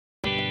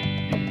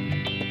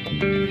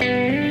Welcome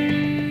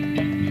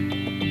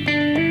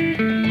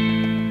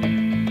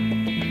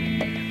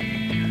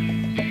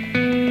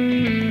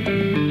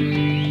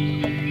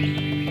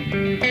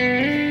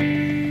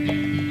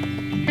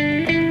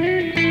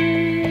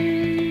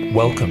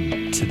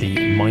to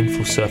the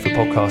Mindful Surfer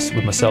podcast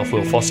with myself,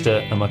 Will Foster,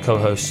 and my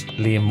co-host,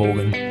 Liam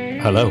Morgan.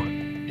 Hello.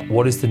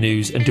 What is the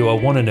news, and do I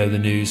want to know the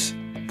news?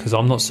 Because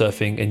I'm not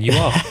surfing, and you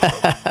are.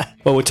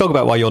 Well, we'll talk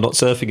about why you're not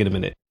surfing in a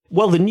minute.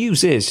 Well, the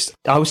news is,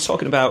 I was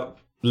talking about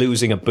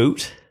losing a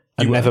boot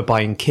and never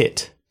buying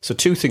kit. So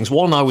two things.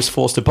 One, I was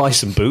forced to buy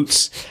some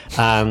boots,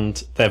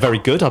 and they're very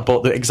good. I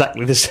bought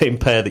exactly the same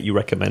pair that you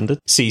recommended,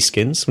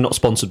 Seaskins. I'm not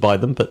sponsored by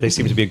them, but they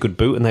seem to be a good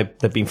boot, and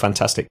they've been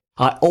fantastic.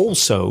 I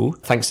also,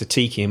 thanks to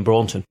Tiki in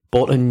Braunton,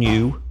 bought a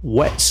new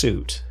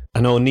wetsuit,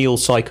 an O'Neill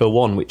Psycho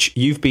 1, which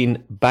you've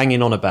been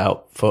banging on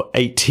about for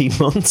 18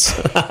 months.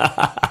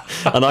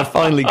 And I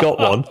finally got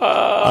one.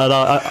 And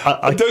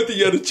I don't think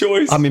you had a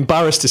choice. I'm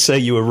embarrassed to say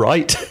you were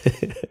right.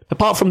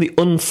 Apart from the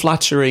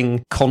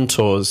unflattering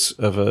contours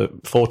of a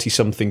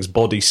 40-something's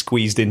body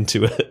squeezed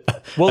into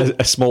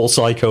a small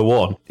Psycho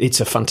 1,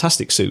 it's a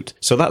fantastic suit.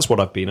 So that's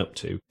what I've been up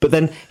to. But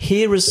then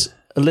here is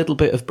a little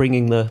bit of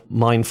bringing the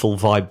mindful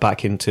vibe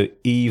back into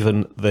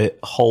even the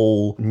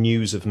whole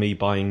news of me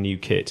buying new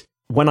kit.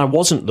 When I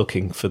wasn't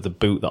looking for the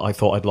boot that I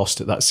thought I'd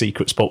lost at that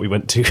secret spot we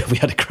went to, we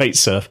had a great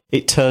surf,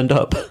 it turned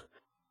up.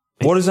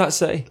 What does that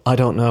say? I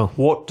don't know.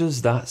 What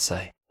does that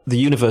say? The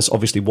universe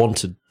obviously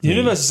wanted the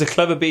universe is a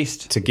clever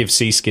beast to give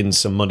Seaskins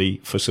some money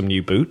for some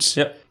new boots.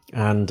 Yep.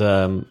 And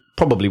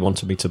probably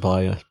wanted me to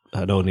buy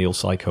an O'Neill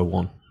Psycho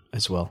 1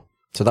 as well.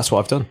 So that's what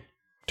I've done.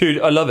 Dude,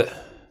 I love it.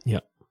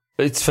 Yeah.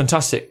 It's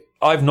fantastic.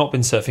 I've not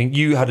been surfing.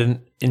 You had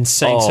an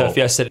insane surf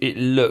yesterday. It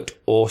looked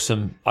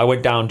awesome. I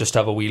went down just to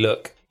have a wee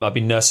look. I've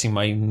been nursing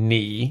my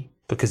knee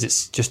because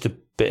it's just a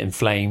bit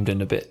inflamed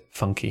and a bit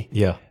funky.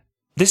 Yeah.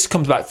 This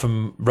comes back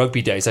from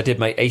rugby days. I did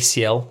my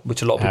ACL,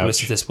 which a lot of people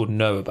listening to this would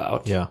know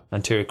about. Yeah.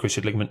 Anterior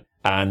cruciate ligament.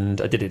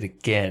 And I did it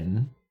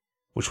again,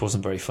 which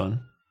wasn't very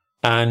fun.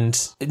 And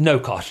no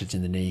cartilage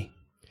in the knee.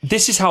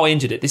 This is how I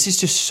injured it. This is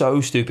just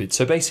so stupid.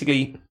 So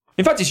basically,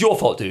 in fact, it's your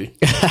fault, dude.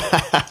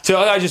 So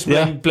I just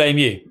blame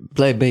you.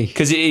 Blame me.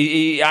 Because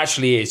it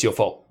actually is your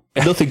fault.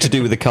 Nothing to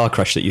do with the car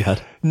crash that you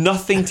had.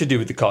 Nothing to do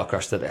with the car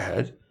crash that I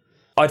had.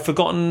 I'd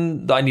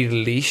forgotten that I needed a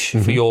leash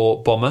for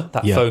your bomber,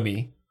 that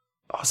foamy.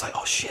 I was like,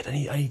 oh shit, I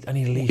need a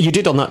leash. You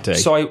did on that day.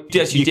 So you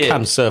did. You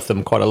can surf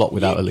them quite a lot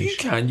without a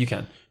leash. You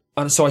can.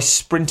 And so I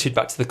sprinted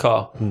back to the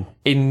car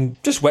in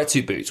just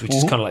wetsuit boots, which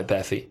is kind of like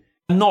bare feet.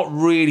 I'm not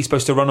really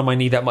supposed to run on my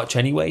knee that much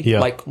anyway. Yeah.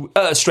 Like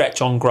a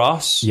stretch on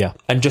grass. Yeah.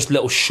 And just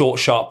little short,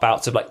 sharp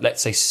bouts of like,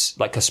 let's say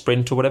like a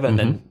sprint or whatever, and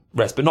then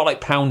rest, but not like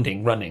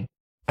pounding, running.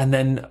 And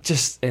then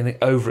just an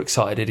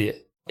overexcited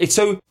idiot. It's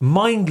so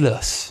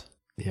mindless.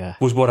 Yeah.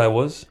 Was what I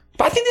was.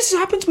 But I think this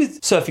happens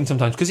with surfing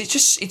sometimes because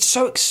it's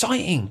so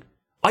exciting.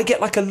 I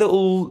get like a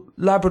little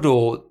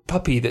Labrador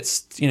puppy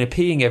that's,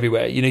 peeing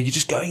everywhere. You're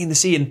just going in the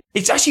sea, and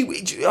it's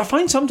actually, I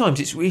find sometimes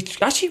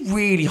it's actually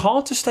really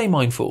hard to stay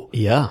mindful.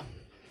 Yeah.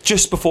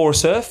 Just before a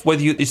surf,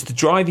 whether it's the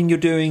driving you're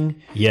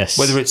doing. Yes.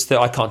 Whether it's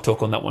I can't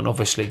talk on that one,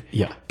 obviously.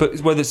 Yeah. But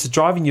whether it's the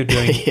driving you're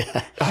doing,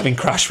 having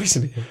crashed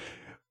recently,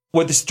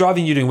 whether it's the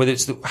driving you're doing, whether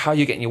it's how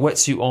you're getting your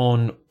wetsuit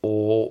on,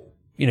 or,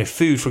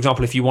 food, for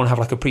example, if you want to have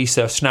like a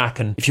pre-surf snack,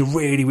 and if you're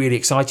really, really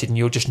excited and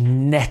you're just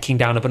necking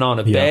down a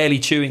banana, barely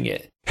chewing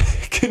it.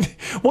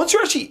 Once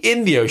you're actually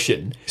in the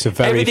ocean,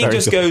 everything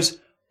just goes,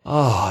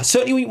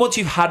 certainly once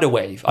you've had a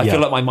wave, I feel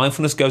like my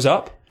mindfulness goes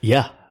up.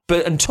 Yeah.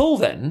 But until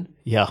then,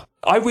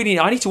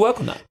 I need to work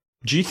on that.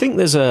 Do you think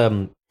there's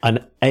and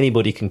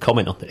anybody can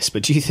comment on this,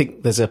 but do you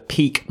think there's a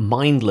peak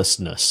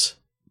mindlessness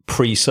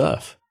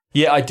pre-surf?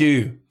 Yeah, I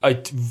do.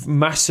 I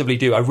massively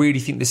do. I really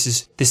think this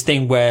is this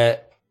thing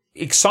where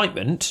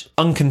excitement,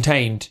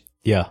 uncontained.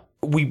 Yeah.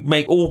 We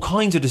make all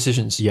kinds of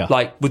decisions,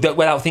 like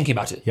without thinking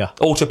about it. Yeah.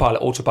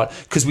 Autopilot.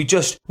 Because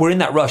we're in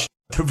that rush.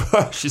 The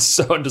rush is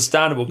so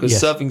understandable because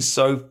surfing's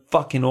so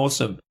fucking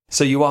awesome.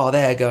 So you are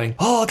there going,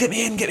 oh, get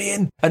me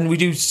in. And we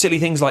do silly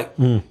things like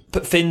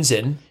put fins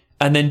in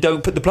and then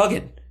don't put the plug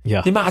in.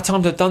 Yeah. The amount of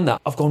times I've done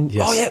that, I've gone,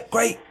 oh yeah,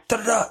 great,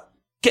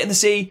 get in the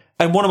sea.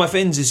 And one of my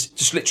fins is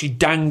just literally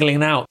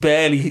dangling out,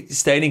 barely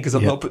staying in because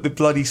I've not put the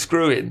bloody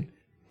screw in.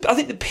 I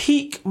think the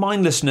peak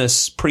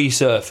mindlessness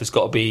pre-surf has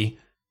got to be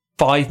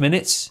 5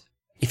 minutes.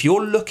 If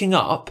you're looking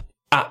up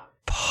at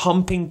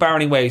pumping,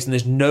 barreling waves and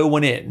there's no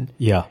one in,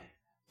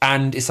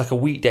 and it's like a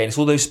weekday and it's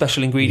all those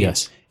special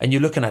ingredients, and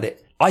you're looking at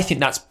it, I think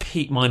that's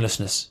peak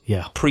mindlessness.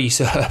 Yeah,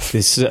 pre-surf.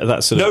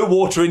 That's no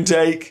water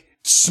intake,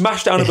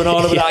 smash down a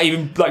banana without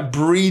even like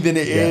breathing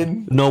it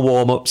in. No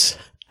warm-ups.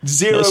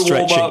 Zero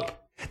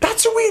warm-up.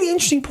 That's a really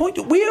interesting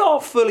point. We are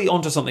fully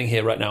onto something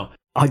here right now.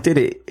 I did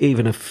it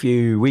even a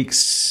few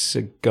weeks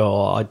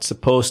ago. I'd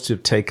supposed to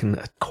have taken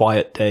a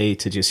quiet day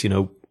to just,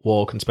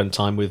 walk and spend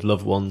time with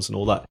loved ones and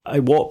all that. I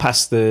walked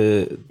past one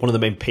of the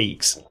main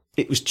peaks.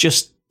 It was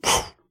just,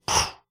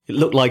 it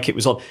looked like it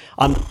was on.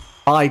 And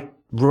I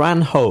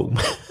ran home.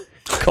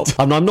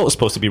 I'm not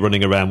supposed to be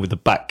running around with the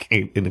back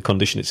in the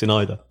condition it's in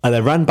either. And I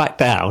ran back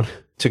down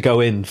to go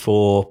in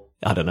for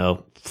I don't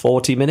know,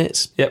 40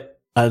 minutes. Yep.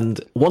 And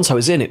once I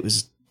was in, it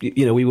was,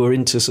 we were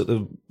into sort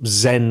of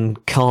Zen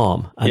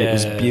calm, and it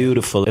was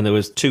beautiful. And there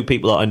was 2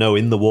 people that I know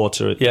in the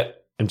water,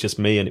 and just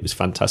me, and it was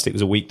fantastic. It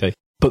was a weekday.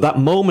 But that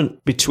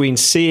moment between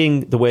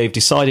seeing the wave,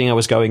 deciding I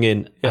was going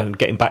in, and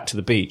getting back to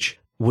the beach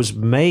was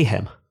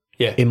mayhem.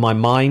 Yeah. In my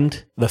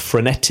mind, the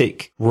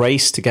frenetic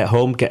race to get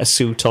home, get a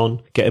suit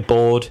on, get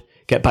aboard,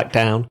 get back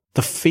down.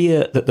 The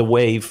fear that the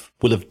wave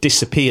will have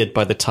disappeared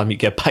by the time you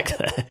get back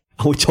there,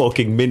 and we're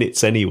talking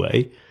minutes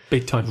anyway,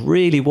 big time,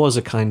 really was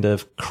a kind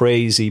of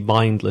crazy,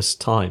 mindless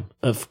time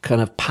of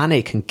kind of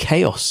panic and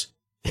chaos.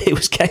 It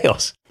was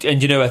chaos.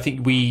 And, I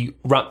think we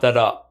wrap that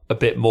up a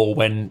bit more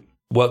when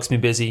work's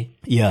been busy,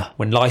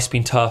 when life's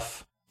been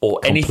tough, or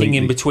anything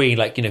in between,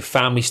 like,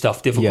 family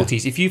stuff,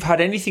 difficulties. If you've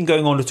had anything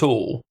going on at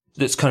all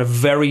that's kind of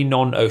very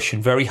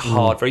non-ocean, very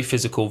hard, very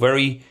physical,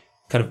 very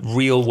kind of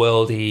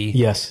real-worldy,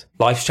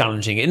 life's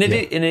challenging. And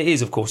it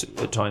is, of course,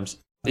 at times.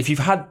 If you've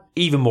had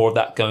even more of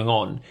that going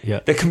on,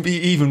 there can be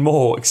even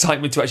more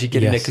excitement to actually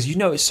get in there, because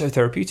it's so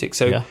therapeutic.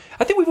 So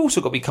I think we've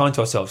also got to be kind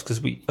to ourselves, because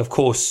we, of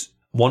course,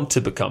 want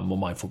to become more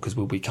mindful, because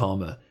we'll be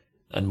calmer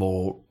and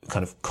more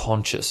kind of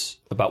conscious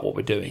about what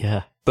we're doing.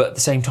 Yeah. But at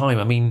the same time,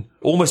 I mean,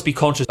 almost be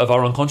conscious of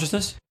our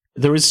unconsciousness.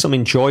 There is some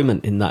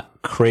enjoyment in that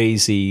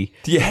crazy...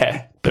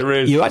 Yeah, there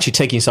is. You're actually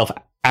taking yourself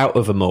out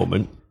of a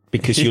moment,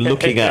 because you're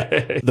looking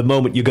at the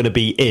moment you're going to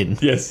be in.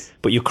 Yes.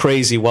 But you're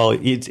crazy while...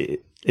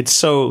 It's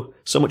so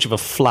much of a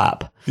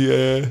flap.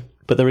 Yeah.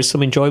 But there is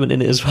some enjoyment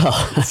in it as well.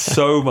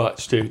 So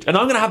much, dude. And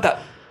I'm going to have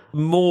that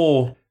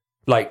more,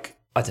 like,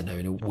 I don't know,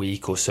 in a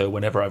week or so,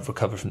 whenever I've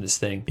recovered from this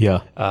thing.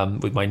 Yeah.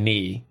 With my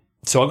knee.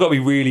 So I've got to be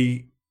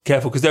really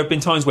careful, because there have been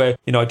times where,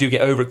 I do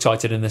get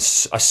overexcited and I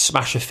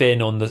smash a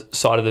fin on the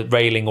side of the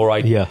railing, or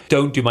I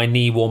don't do my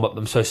knee warm-up that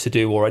I'm supposed to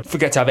do, or I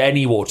forget to have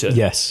any water.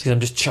 Yes. Because I'm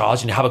just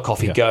charging, have a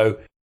coffee, go.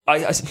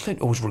 I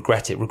don't always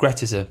regret it.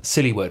 Regret is a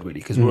silly word, really,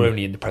 because we're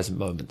only in the present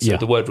moment. So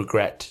the word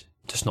regret,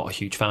 just not a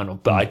huge fan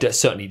of. But I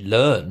certainly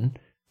learn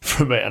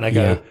from it, and I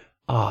go,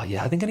 I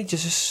think I need to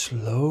just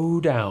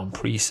slow down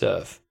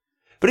pre-surf.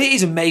 But it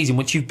is amazing,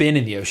 once you've been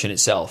in the ocean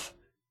itself,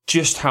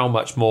 just how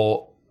much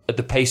more at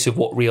the pace of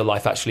what real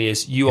life actually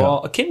is, you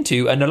are akin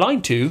to and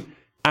aligned to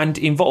and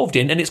involved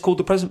in, and it's called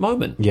the present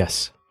moment.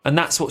 Yes. And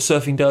that's what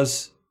surfing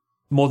does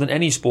more than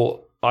any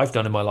sport I've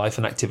done in my life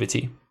and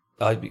activity.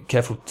 I'd be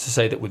careful to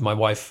say that with my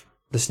wife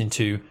listening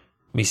to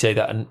me say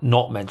that and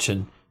not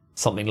mention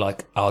something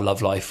like our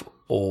love life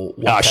or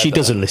whatever. She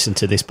doesn't listen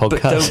to this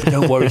podcast. But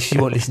don't worry, she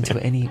won't listen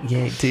to any.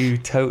 Yeah,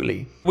 dude,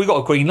 totally. We got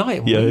a green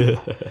light. Yeah.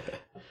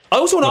 I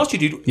also want to ask you,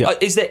 dude,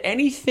 is there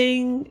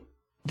anything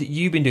that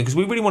you've been doing? Because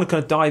we really want to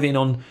kind of dive in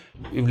on,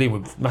 we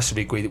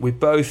massively agree that we're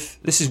both,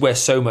 this is where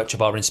so much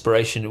of our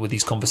inspiration with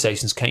these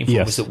conversations came from,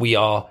 is that we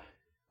are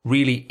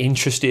really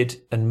interested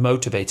and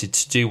motivated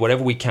to do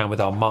whatever we can with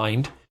our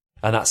mind.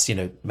 And that's,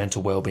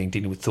 mental well-being,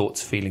 dealing with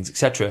thoughts, feelings,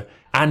 etc.,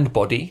 and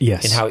body,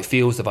 in how it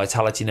feels, the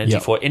vitality and energy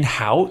for it, in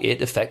how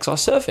it affects our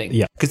surfing.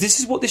 Yeah. Because this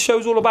is what this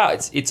show's all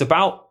about. It's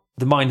about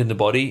the mind and the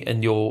body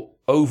and your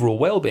overall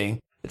well-being.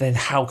 But then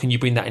how can you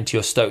bring that into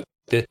your stoke?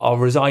 Our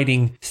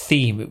residing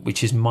theme,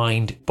 which is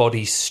mind,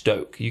 body,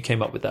 stoke. You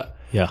came up with that.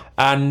 Yeah.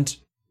 And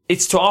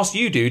it's to ask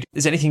you, dude,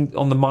 is there anything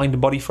on the mind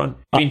and body front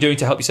you've been doing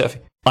to help you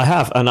surfing? I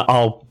have, and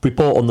I'll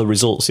report on the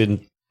results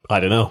in, I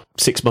don't know,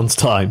 6 months'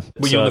 time.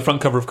 Were you on the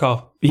front cover of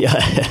Carve? Yeah.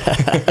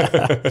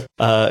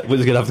 We're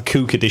going to have the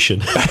Kook edition.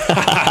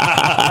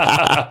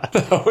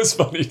 That was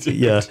funny too.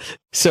 Yeah.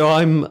 So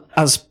I'm,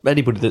 as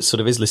anybody that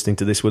sort of is listening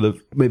to this will have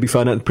maybe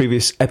found out in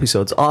previous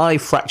episodes, I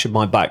fractured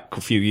my back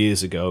a few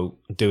years ago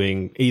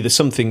doing either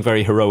something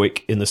very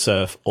heroic in the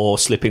surf or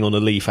slipping on a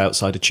leaf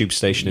outside a tube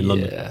station in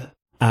London.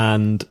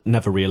 And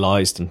never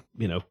realised and,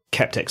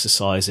 kept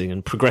exercising,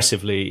 and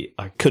progressively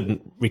I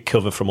couldn't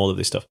recover from all of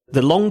this stuff.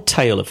 The long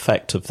tail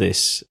effect of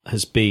this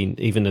has been,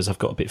 even as I've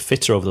got a bit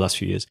fitter over the last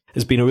few years,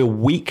 has been a real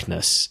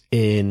weakness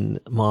in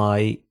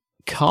my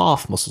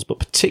calf muscles, but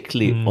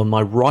particularly on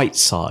my right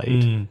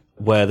side,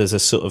 where there's a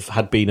sort of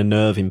had been a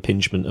nerve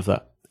impingement of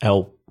that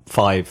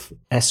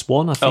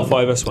L5S1, I think.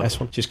 L5S1.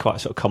 Which is quite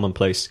sort of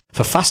commonplace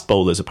for fast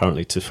bowlers,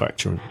 apparently, to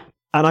fracture.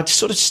 And I just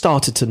sort of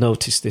started to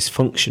notice this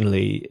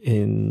functionally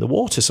in the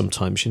water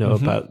sometimes,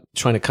 about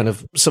trying to kind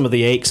of some of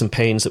the aches and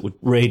pains that would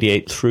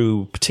radiate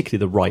through particularly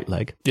the right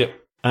leg. Yep.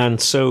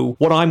 And so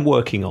what I'm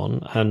working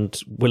on, and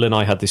Will and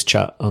I had this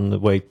chat on the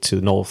way to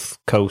the North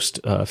Coast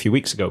a few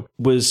weeks ago,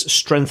 was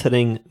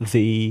strengthening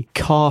the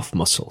calf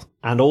muscle.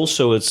 And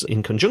also, as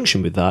in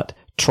conjunction with that,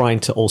 trying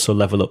to also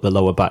level up the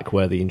lower back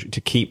where the injury,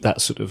 to keep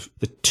that sort of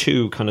the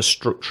two kind of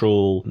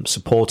structural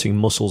supporting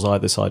muscles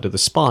either side of the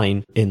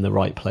spine in the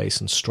right place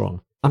and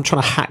strong. I'm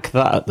trying to hack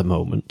that at the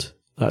moment.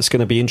 That's going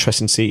to be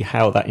interesting to see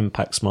how that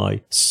impacts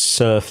my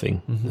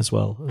surfing as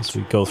well as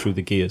we go through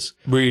the gears.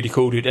 Really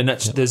cool, dude. And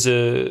there's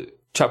a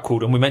chap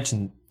called, and we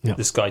mentioned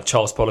this guy,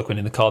 Charles Poliquin,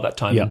 in the car that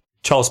time. Yeah.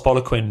 Charles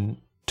Poliquin,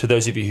 to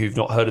those of you who've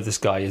not heard of this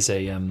guy, is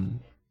a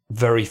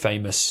very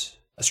famous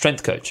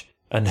strength coach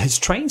and has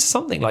trained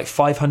something like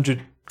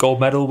 500 gold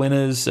medal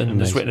winners and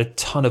has written a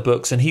ton of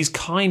books. And he's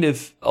kind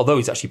of, although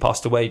he's actually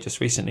passed away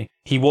just recently,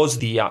 he was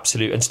the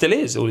absolute, and still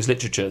is, all his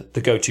literature, the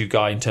go-to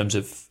guy in terms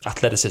of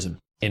athleticism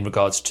in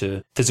regards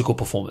to physical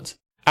performance.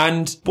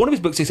 And one of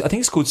his books is, I think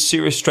it's called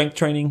Serious Strength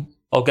Training.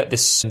 I'll get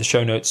this in the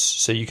show notes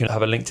so you can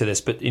have a link to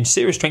this. But in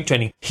Serious Strength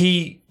Training,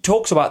 he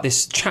talks about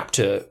this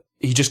chapter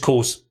he just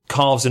calls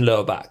calves and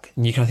lower back.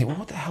 And you kind of think, well,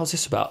 what the hell is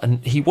this about?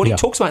 And he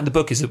talks about in the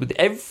book is that with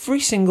every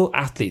single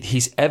athlete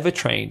he's ever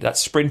trained, that's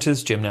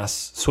sprinters,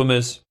 gymnasts,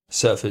 swimmers,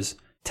 surfers,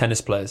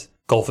 tennis players,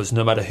 golfers,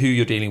 no matter who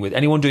you're dealing with,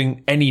 anyone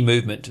doing any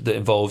movement that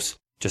involves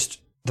just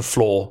the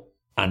floor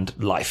and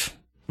life,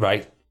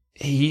 right?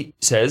 He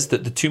says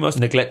that the two most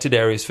neglected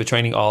areas for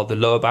training are the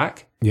lower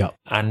back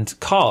and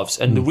calves.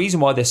 And the reason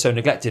why they're so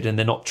neglected and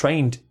they're not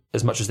trained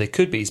as much as they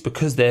could be is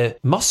because they're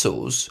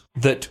muscles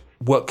that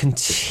work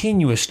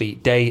continuously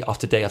day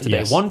after day after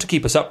day. One, to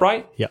keep us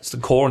upright. It's the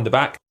core and the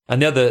back.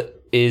 And the other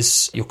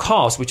is your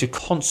calves, which are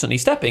constantly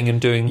stepping and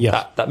doing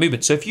that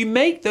movement. So if you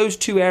make those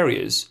two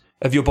areas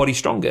of your body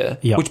stronger,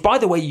 which, by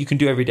the way, you can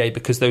do every day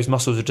because those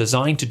muscles are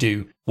designed to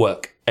do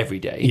work every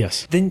day,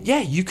 then,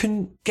 you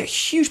can get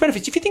huge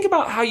benefits. If you think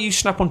about how you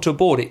snap onto a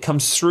board, it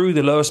comes through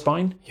the lower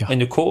spine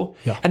and your core.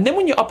 And then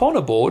when you're up on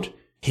a board,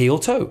 heel,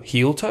 toe,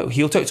 heel, toe,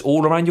 heel, toe. It's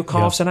all around your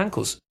calves and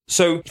ankles.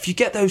 So if you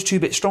get those two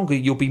bits stronger,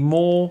 you'll be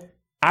more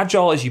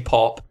agile as you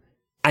pop,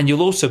 and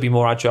you'll also be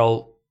more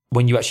agile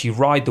when you actually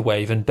ride the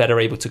wave and better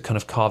able to kind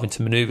of carve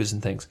into maneuvers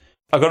and things.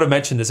 I've got to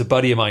mention there's a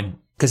buddy of mine,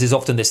 because there's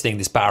often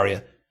this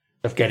barrier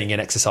of getting in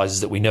exercises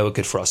that we know are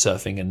good for our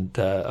surfing. And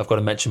I've got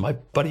to mention my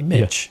buddy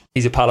Mitch.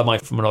 He's a pal of mine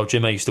from an old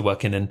gym I used to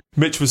work in. And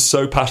Mitch was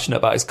so passionate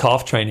about his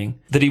calf training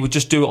that he would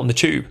just do it on the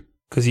tube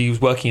because he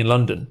was working in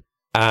London.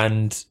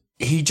 And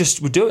he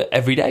just would do it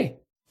every day.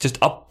 Just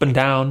up and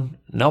down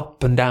and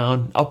up and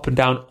down, up and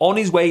down on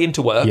his way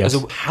into work as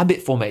a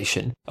habit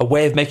formation, a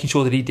way of making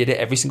sure that he did it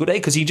every single day,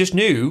 because he just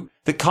knew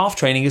that calf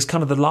training is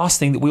kind of the last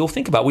thing that we all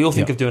think about. We all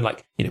think of doing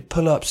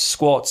pull-ups,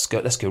 squats,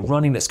 let's go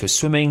running, let's go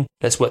swimming,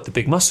 let's work the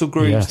big muscle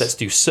groups, let's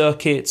do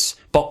circuits,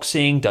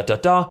 boxing,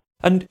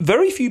 And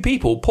very few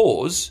people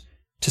pause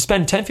to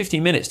spend 10,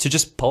 15 minutes to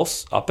just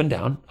pulse up and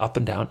down, up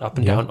and down, up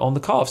and down on the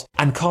calves.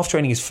 And calf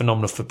training is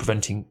phenomenal for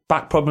preventing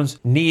back problems,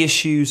 knee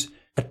issues,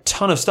 a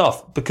ton of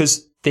stuff,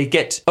 because they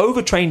get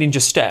overtrained in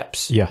just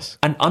steps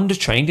and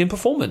undertrained in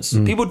performance.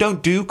 People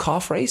don't do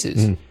calf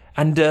raises.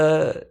 And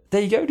there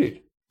you go, dude.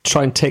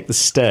 Try and take the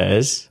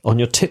stairs on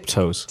your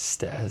tiptoes.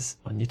 Stairs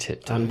on your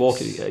tiptoes. And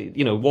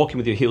walking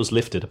with your heels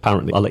lifted,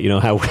 apparently. I'll let you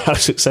know how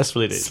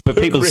successful it is. But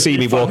people really see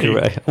me walking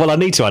around. Well, I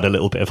need to add a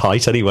little bit of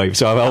height anyway,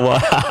 so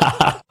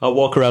I'll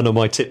walk around on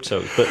my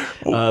tiptoes.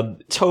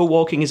 But toe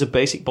walking is a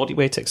basic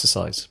bodyweight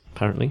exercise,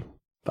 apparently.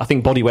 I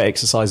think bodyweight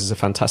exercises are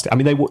fantastic. I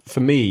mean, they work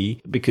for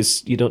me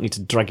because you don't need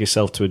to drag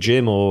yourself to a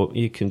gym, or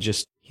you can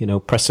just,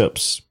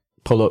 press-ups,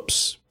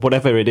 pull-ups,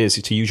 whatever it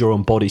is, to use your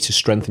own body to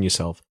strengthen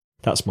yourself.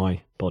 That's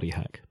my body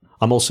hack.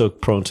 I'm also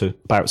prone to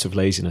bouts of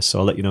laziness, so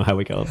I'll let you know how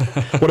we go.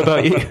 What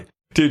about you?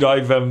 Dude,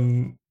 I've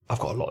got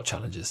a lot of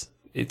challenges.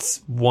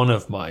 It's one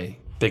of my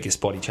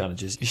biggest body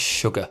challenges is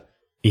sugar.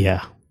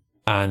 Yeah.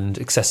 And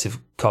excessive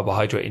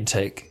carbohydrate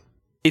intake.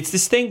 It's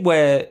this thing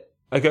where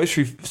I go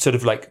through sort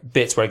of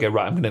bits where I go,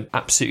 right, I'm going to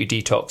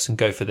absolutely detox and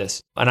go for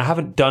this. And I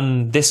haven't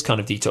done this kind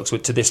of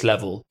detox to this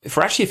level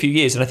for actually a few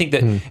years. And I think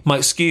that my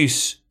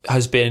excuse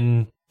has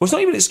been, well, it's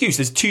not even an excuse.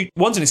 There's two.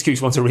 One's an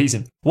excuse, one's a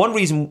reason. One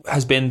reason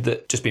has been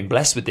that just being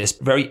blessed with this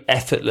very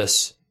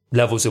effortless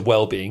levels of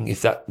well-being,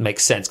 if that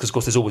makes sense, because of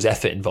course there's always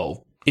effort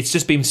involved. It's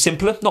just been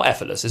simpler, not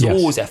effortless. There's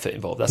always effort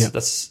involved. That's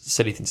a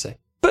silly thing to say.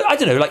 But I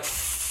don't know, 3,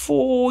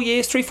 4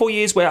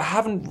 years where I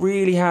haven't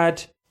really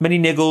had many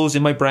niggles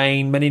in my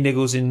brain, many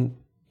niggles in,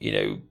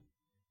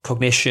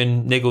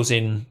 cognition, niggles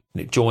in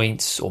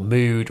joints or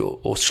mood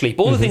or sleep,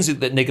 all the things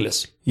that niggle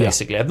us,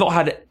 basically. I've not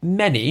had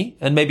many,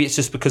 and maybe it's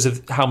just because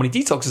of how many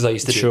detoxes I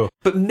used to do.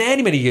 But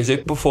many, many years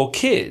ago, before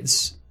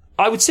kids,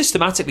 I would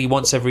systematically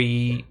once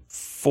every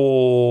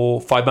 4,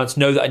 5 months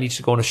know that I needed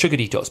to go on a sugar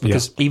detox,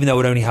 because even though I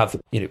would only have,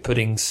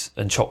 puddings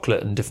and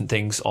chocolate and different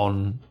things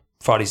on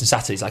Fridays and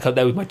Saturdays,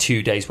 they were my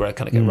 2 days where I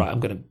kind of go, right, I'm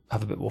going to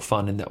have a bit more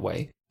fun in that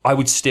way. I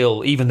would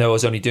still, even though I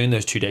was only doing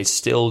those 2 days,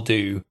 still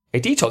do a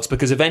detox,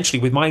 because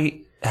eventually with my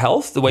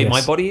health, the way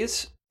my body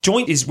is,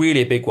 joint is really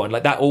a big one.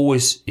 That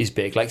always is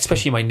big,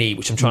 especially my knee,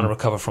 which I'm trying to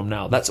recover from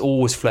now. That's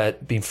always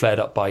been flared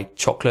up by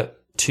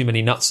chocolate, too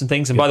many nuts and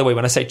things. And by the way,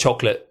 when I say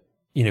chocolate,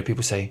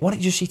 people say, why don't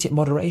you just eat it in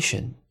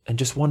moderation and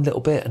just one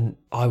little bit? And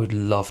I would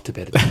love to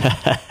be able to do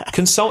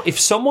that. If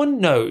someone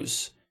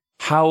knows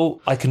how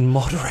I can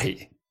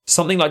moderate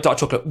something like dark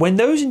chocolate, when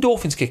those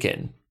endorphins kick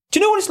in, do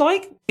you know what it's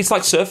like? It's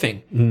like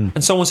surfing.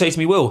 And someone says to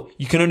me, Will,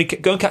 you can only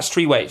go and catch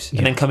 3 waves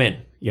and then come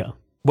in. Yeah.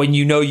 When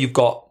you've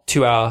got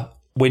 2-hour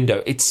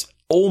window, it's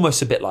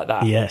almost a bit like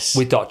that. Yes.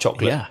 With dark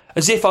chocolate. Yeah.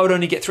 As if I would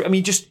only get 3. I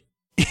mean,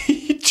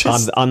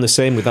 I'm the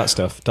same with that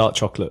stuff, dark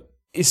chocolate.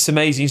 It's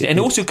amazing. And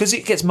also because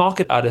it gets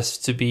marketed at us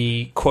to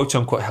be quote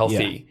unquote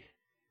healthy,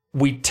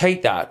 we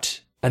take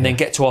that and then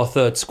get to our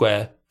 3rd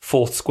square,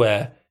 4th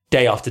square,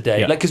 day after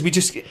day. Like, because we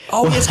just,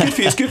 it's good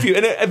for you, it's good for you.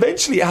 And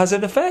eventually it has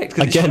an effect.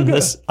 Again,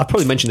 I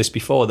probably mentioned this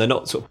before, they're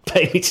not sort of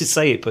paying me to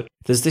say it, but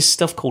there's this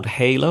stuff called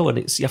Halo, and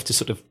you have to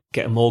sort of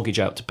get a mortgage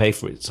out to pay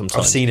for it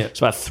sometimes. I've seen it. It's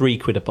about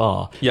 £3 a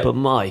bar. Yep. But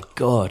my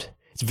God,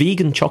 it's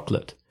vegan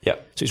chocolate. Yeah.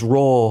 So it's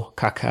raw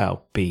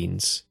cacao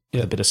beans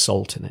with a bit of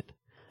salt in it.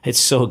 It's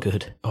so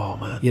good. Oh,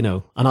 man. You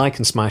know, and I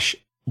can smash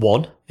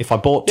one. If I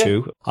bought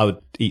two, I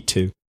would eat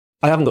two.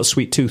 I haven't got a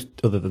sweet tooth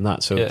other than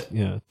that. So,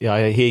 yeah,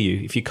 I hear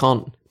you. If you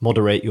can't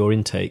moderate your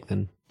intake,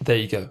 then... There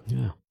you go.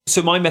 Yeah.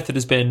 So my method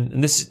has been,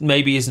 and this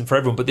maybe isn't for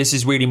everyone, but this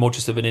is really more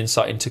just of an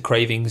insight into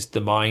cravings,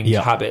 the mind,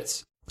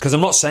 habits. Because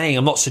I'm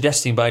not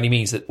suggesting by any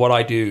means that what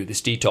I do,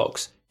 this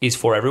detox, is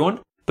for everyone,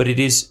 but it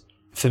is,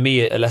 for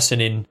me, a lesson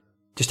in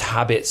just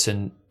habits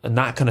and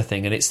that kind of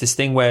thing. And it's this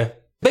thing where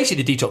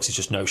basically the detox is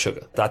just no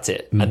sugar. That's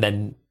it. And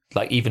then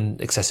like even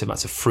excessive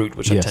amounts of fruit,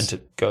 which I tend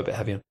to go a bit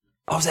heavy on.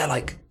 I was there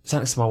like sat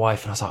next to my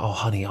wife and I was like, oh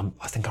honey,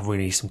 I think I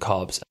really need some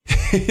carbs. I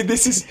think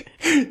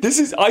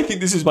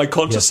this is my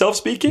conscious self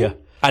speaking. Yeah.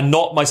 And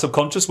not my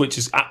subconscious, which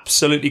is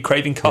absolutely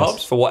craving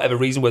carbs for whatever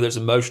reason, whether it's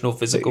emotional,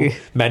 physical,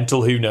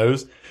 mental, who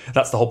knows.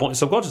 That's the whole point of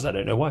subconscious. I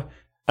don't know why.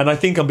 And I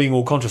think I'm being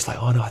all conscious,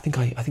 like, oh no, I think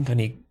I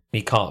need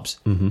carbs.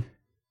 Mm-hmm.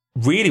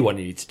 Really what I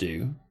needed to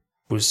do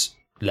was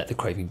let the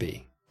craving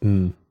be.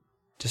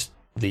 Just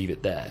leave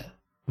it there.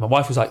 My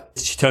wife was like,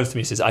 she turns to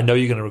me and says, I know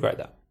you're going to regret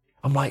that.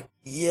 I'm like,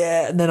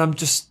 yeah. And then I'm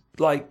just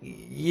like,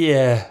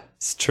 yeah,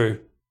 it's true.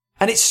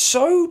 And it's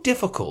so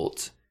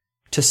difficult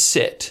to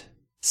sit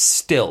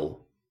still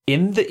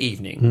in the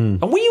evening.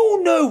 And we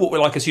all know what we're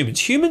like as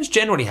humans. Humans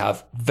generally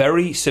have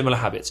very similar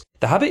habits.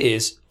 The habit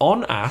is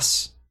on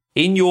ass,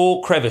 in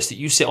your crevice that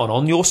you sit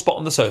on your spot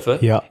on the sofa.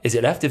 Yeah. Is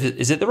it left?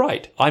 Is it the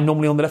right? I'm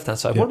normally on the left-hand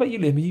side. What about you,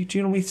 Liam? Do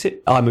you normally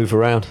sit? I move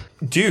around.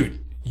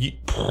 Dude,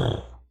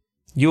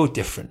 you're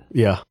different.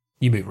 Yeah.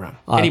 You move around.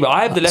 Anyway,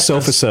 I have the left.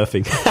 Sofa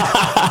surfing.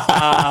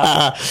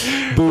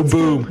 Boom,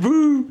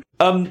 boom.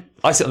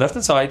 I sit on the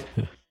left-hand side.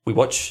 We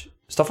watch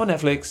stuff on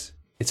Netflix.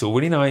 It's all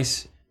really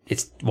nice.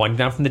 It's winding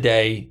down from the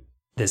day.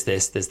 There's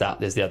this, there's that,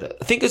 there's the other.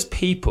 I think as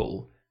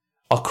people,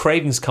 our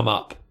cravings come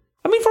up.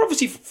 I mean, for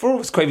all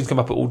of us, cravings come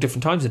up at all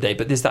different times of the day,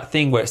 but there's that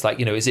thing where it's like,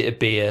 is it a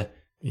beer?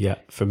 Yeah,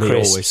 for me,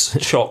 crisps,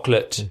 always.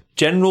 Chocolate,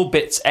 general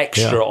bits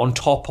extra on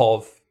top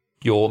of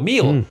your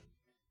meal.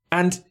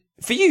 And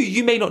for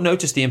you may not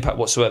notice the impact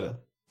whatsoever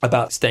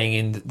about staying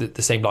in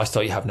the same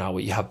lifestyle you have now,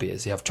 where you have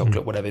beers, you have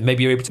chocolate, whatever.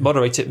 Maybe you're able to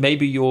moderate it.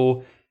 Maybe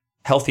you're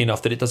healthy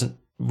enough that it doesn't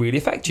really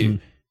affect you.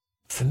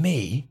 For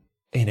me,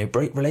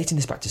 relating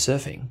this back to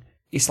surfing,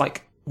 it's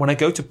like when I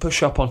go to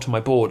push up onto my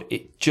board,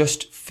 it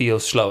just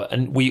feels slower.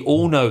 And we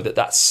all know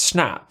that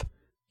snap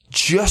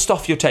just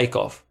off your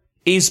takeoff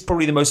is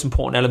probably the most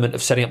important element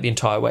of setting up the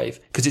entire wave,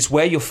 because it's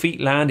where your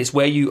feet land, it's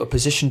where you are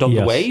positioned on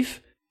the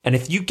wave. And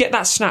if you get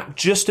that snap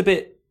just a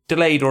bit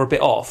delayed or a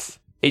bit off,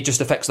 it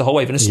just affects the whole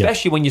wave. And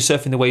especially when you're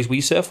surfing the waves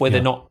we surf, where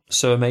they're not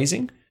so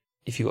amazing.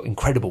 If you've got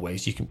incredible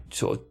waves, you can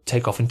sort of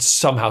take off and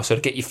somehow sort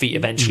of get your feet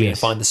eventually and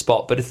find the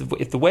spot. But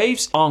if the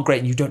waves aren't great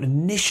and you don't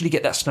initially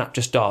get that snap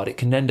just dialed, it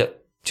can end up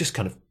just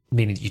kind of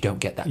meaning that you don't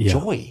get that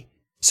joy.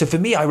 So for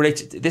me, I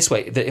relate it this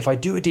way, that if I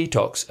do a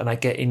detox and I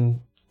get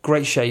in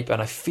great shape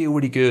and I feel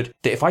really good,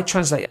 that if I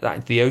translate that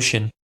into the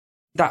ocean,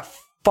 that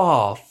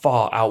far,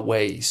 far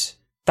outweighs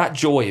that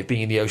joy of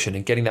being in the ocean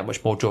and getting that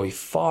much more joy,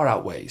 far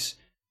outweighs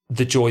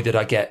the joy that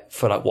I get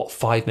for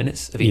 5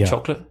 minutes of eating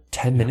chocolate,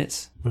 10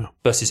 minutes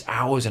versus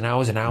hours and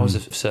hours and hours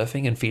of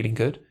surfing and feeling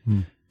good.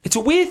 It's a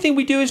weird thing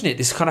we do, isn't it?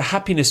 This kind of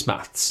happiness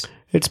maths.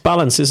 It's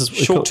balance. This is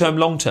short term,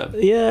 long term.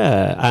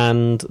 Yeah,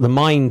 and the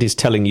mind is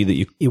telling you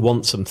that you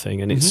want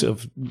something, and it's sort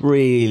of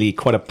really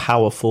quite a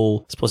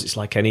powerful. I suppose it's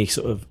like any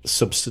sort of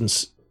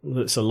substance.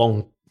 It's a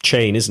long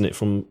chain, isn't it?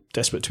 From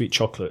desperate to eat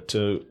chocolate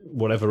to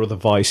whatever other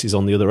vice is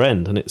on the other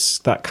end, and it's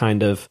that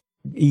kind of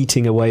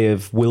eating away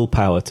of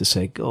willpower to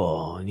say,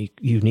 "Oh,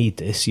 you need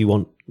this.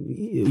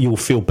 You'll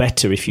feel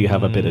better if you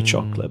have a bit of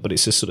chocolate." But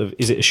it's a sort of,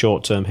 is it a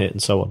short term hit,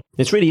 and so on.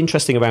 It's really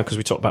interesting because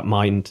we talk about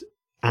mind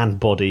and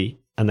body,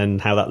 and then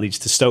how that leads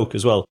to Stoke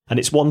as well. And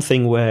it's one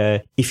thing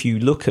where if you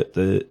look at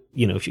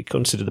if you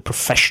consider the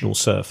professional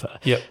surfer,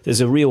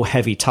 there's a real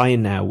heavy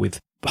tie-in now with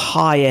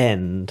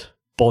high-end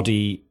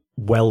body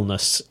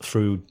wellness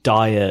through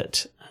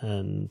diet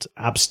and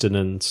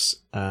abstinence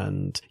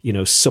and,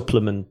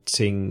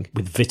 supplementing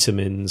with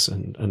vitamins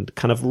and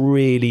kind of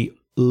really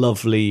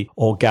lovely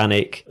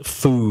organic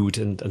food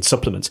and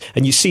supplements.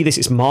 And you see this,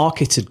 it's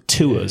marketed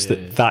to us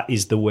that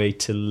is the way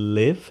to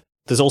live.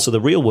 There's also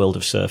the real world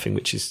of surfing,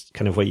 which is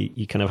kind of where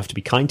you kind of have to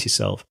be kind to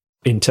yourself.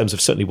 In terms of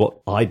certainly what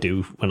I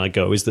do when I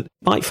go is that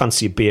I might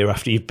fancy a beer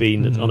after you've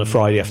been on a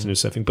Friday afternoon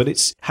surfing, but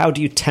it's how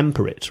do you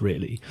temper it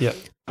really? Yeah.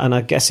 And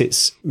I guess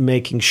it's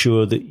making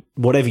sure that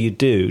whatever you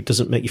do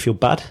doesn't make you feel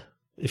bad.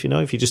 If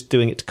you're just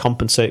doing it to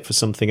compensate for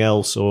something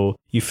else, or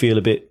you feel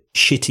a bit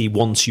shitty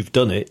once you've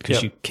done it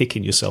because you're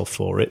kicking yourself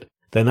for it,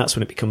 then that's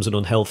when it becomes an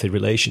unhealthy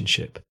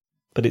relationship.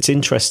 But it's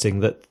interesting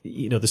that,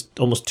 there's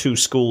almost two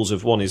schools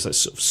of one is that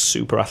sort of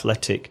super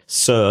athletic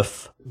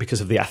surf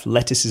because of the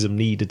athleticism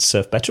needed to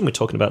surf better. And we're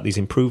talking about these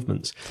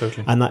improvements.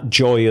 Totally. And that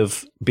joy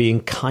of being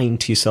kind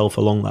to yourself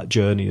along that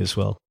journey as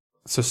well.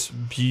 It's a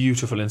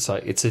beautiful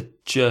insight. It's a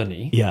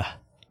journey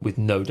with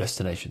no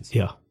destinations.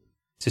 Yeah.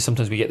 So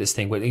sometimes we get this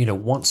thing where,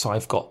 once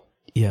I've got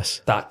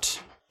that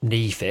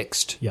knee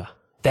fixed,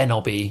 then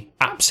I'll be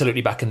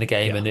absolutely back in the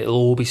game and it'll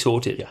all be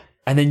sorted. Yeah.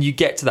 And then you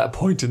get to that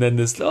point and then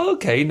there's,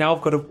 okay, now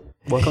I've got to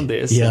work on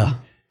this. Yeah.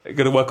 I've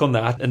got to work on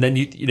that. And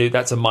then,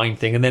 that's a mind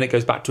thing. And then it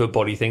goes back to a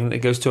body thing. And it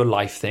goes to a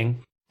life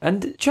thing.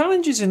 And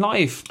challenges in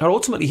life are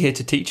ultimately here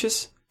to teach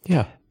us.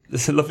 Yeah.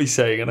 There's a lovely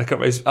saying, and I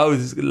can't remember.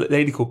 There's a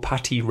lady called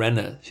Patty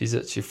Renner. She's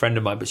a friend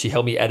of mine, but she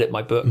helped me edit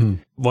my book.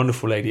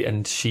 Wonderful lady.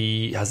 And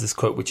she has this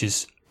quote, which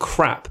is,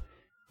 crap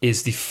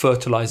is the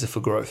fertilizer for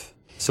growth.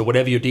 So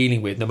whatever you're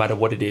dealing with, no matter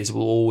what it is,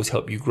 will always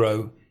help you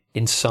grow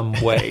in some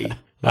way.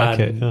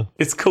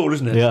 It's cool,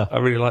 isn't it? Yeah. I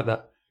really like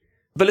that.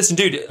 But listen,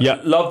 dude,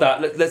 love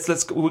that.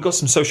 Let's. We've got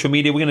some social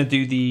media. We're going to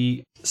do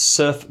the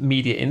Surf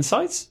Media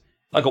Insights.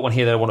 I got one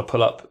here that I want to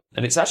pull up,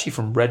 and it's actually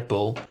from Red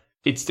Bull.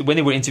 It's when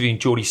they were interviewing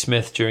Geordie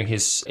Smith during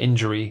his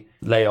injury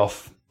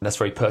layoff. That's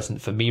very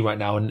pertinent for me right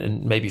now,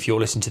 and maybe if you're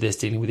listening to this,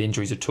 dealing with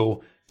injuries at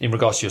all in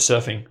regards to your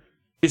surfing.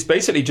 It's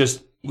basically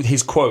just,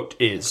 his quote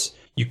is,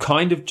 you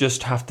kind of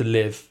just have to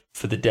live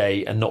for the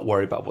day and not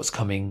worry about what's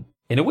coming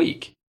in a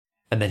week.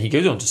 And then he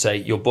goes on to say,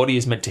 your body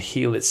is meant to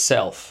heal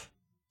itself,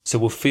 so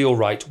will feel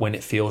right when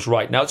it feels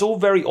right. Now, it's all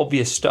very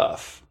obvious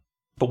stuff,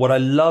 but what I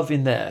love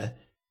in there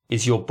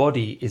is your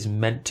body is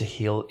meant to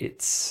heal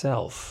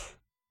itself.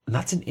 And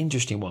that's an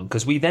interesting one,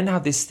 because we then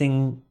have this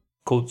thing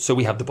called, so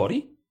we have the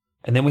body,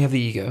 and then we have the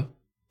ego,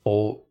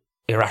 or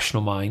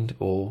irrational mind,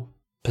 or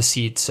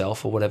perceived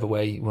self, or whatever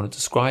way you want to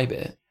describe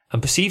it.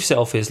 And perceived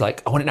self is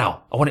like, I want it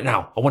now, I want it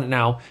now, I want it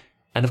now.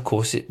 And of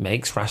course, it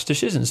makes rash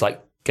decisions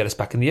like get us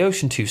back in the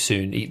ocean too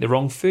soon, eat the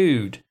wrong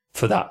food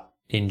for that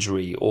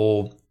injury,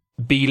 or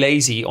be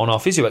lazy on our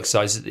physio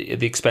exercise at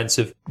the expense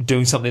of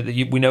doing something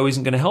that we know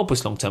isn't going to help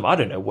us long term. I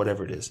don't know,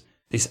 whatever it is.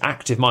 This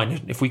active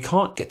mind, if we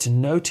can't get to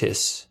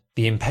notice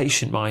the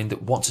impatient mind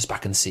that wants us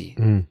back in the sea,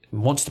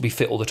 wants to be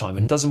fit all the time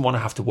and doesn't want to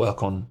have to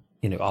work on,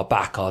 our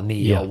back, our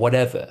knee, or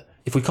whatever.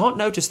 If we can't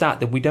notice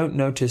that, then we don't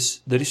notice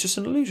that it's just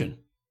an illusion.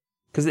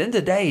 Because at the end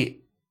of the day,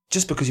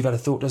 just because you've had a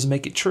thought doesn't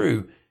make it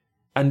true.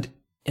 And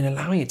in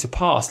allowing it to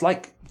pass,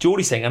 like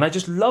Geordie's saying, and I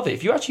just love it,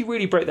 if you actually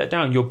really break that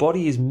down, your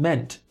body is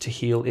meant to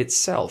heal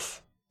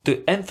itself.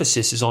 The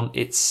emphasis is on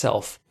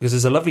itself. Because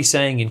there's a lovely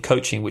saying in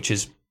coaching, which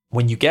is,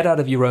 when you get out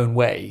of your own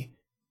way,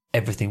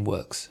 everything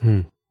works.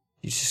 You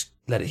just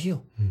let it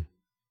heal.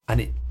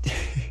 And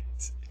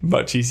it's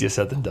much easier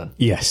said than done.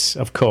 Yes,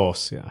 of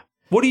course, yeah.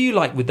 What do you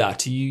like with that?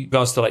 Do you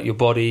guys still like your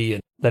body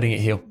and letting it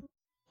heal?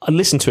 I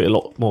listen to it a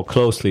lot more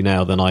closely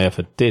now than I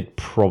ever did,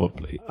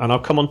 probably. And I'll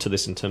come on to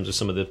this in terms of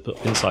some of the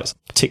insights,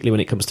 particularly when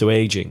it comes to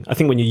aging. I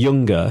think when you're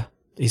younger,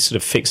 it sort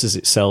of fixes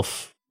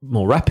itself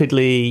more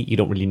rapidly. You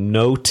don't really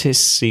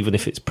notice, even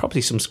if it's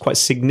probably some quite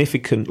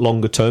significant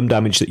longer-term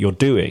damage that you're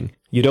doing.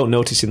 You don't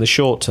notice in the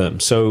short term.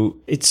 So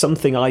it's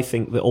something I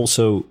think that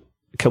also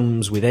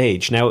comes with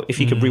age. Now, if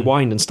you could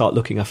rewind and start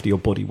looking after your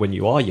body when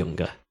you are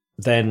younger,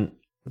 then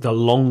the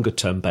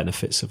longer-term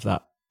benefits of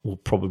that will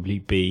probably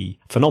be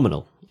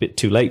phenomenal. Bit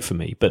too late for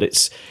me, but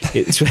it's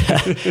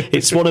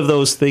it's one of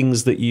those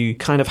things that you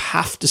kind of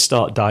have to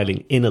start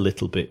dialing in a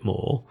little bit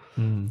more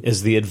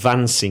as the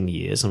advancing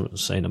years. I'm not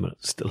saying I'm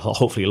still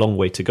hopefully a long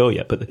way to go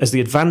yet, but as the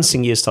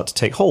advancing years start to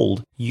take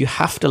hold, you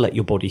have to let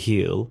your body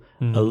heal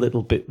a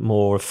little bit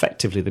more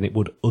effectively than it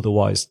would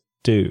otherwise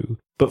do.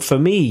 But for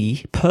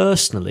me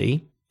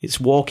personally, it's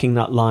walking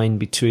that line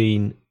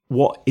between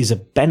what is a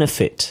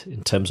benefit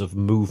in terms of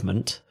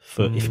movement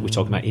for if we're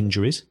talking about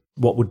injuries,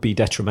 what would be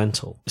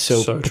detrimental.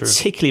 So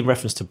particularly in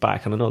reference to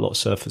back, and I know a lot of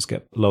surfers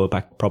get lower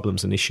back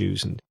problems and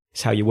issues, and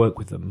it's how you work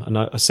with them. And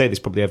I say this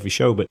probably every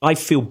show, but I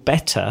feel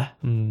better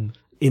in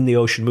the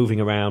ocean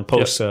moving around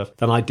post-surf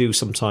than I do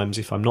sometimes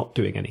if I'm not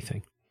doing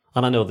anything.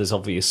 And I know there's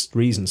obvious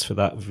reasons for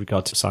that with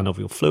regard to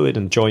synovial fluid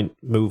and joint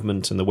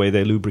movement and the way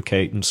they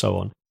lubricate and so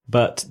on.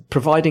 But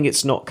providing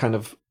it's not kind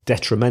of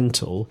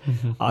detrimental,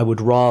 I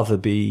would rather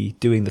be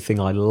doing the thing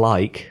I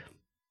like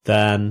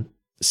than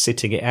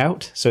sitting it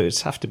out. So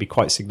it's have to be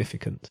quite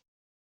significant.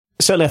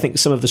 Certainly, I think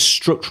some of the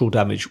structural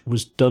damage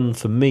was done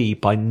for me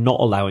by not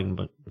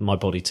allowing my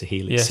body to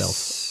heal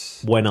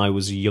itself when I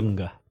was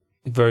younger.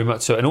 Very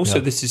much so. And also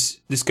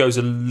this goes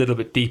a little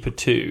bit deeper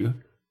too,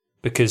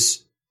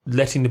 because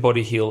letting the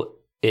body heal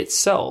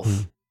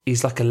itself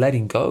is like a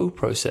letting go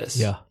process.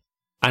 Yeah.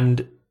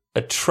 And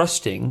a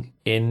trusting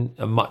in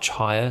a much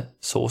higher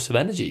source of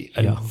energy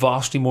and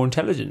vastly more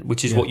intelligent,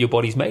 which is what your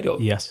body's made of.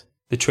 Yes.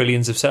 The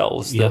trillions of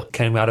cells that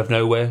came out of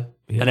nowhere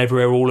and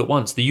everywhere all at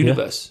once, the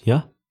universe.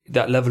 Yeah.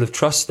 That level of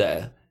trust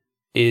there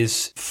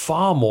is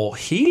far more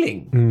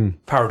healing,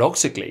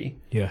 paradoxically,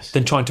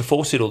 than trying to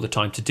force it all the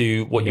time to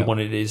do what you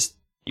want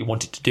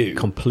it to do.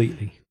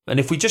 Completely. And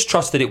if we just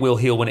trust that it will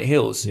heal when it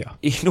heals,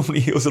 it normally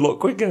heals a lot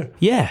quicker.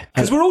 Yeah.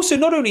 Because we're also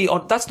not only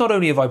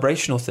a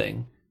vibrational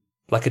thing.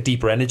 like a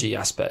deeper energy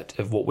aspect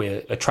of what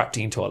we're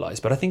attracting into our lives.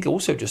 But I think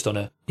also just on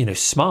a,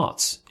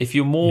 smarts. If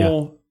you're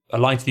more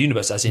aligned to the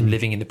universe, as in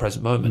living in the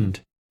present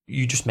moment,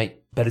 you just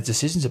make better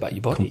decisions about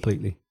your body.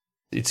 Completely.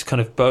 It's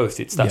kind of both.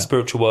 It's that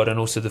spiritual world and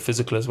also the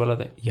physical as well, I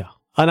think. Yeah.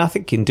 And I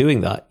think in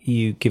doing that,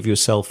 you give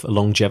yourself a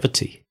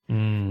longevity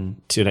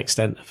to an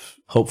extent of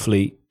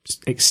hopefully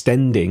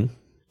extending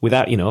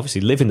without,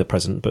 obviously live in the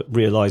present, but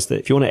realize that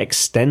if you want to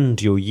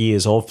extend your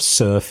years of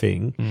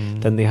surfing,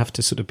 then they have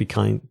to sort of be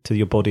kind to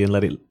your body and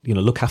let it,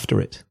 look after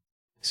it.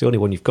 It's the only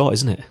one you've got,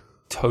 isn't it?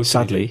 Totally.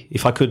 Sadly,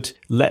 if I could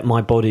let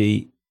my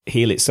body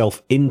heal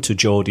itself into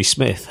Geordie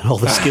Smith and all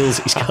the skills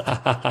he's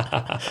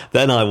got,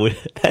 then I would,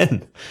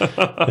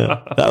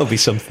 that would be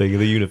something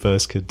the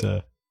universe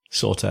could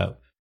sort out.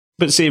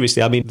 But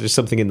seriously, I mean, there's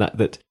something in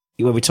that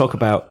when we talk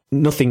about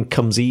nothing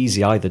comes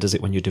easy either, does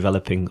it, when you're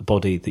developing a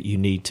body that you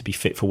need to be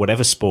fit for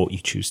whatever sport you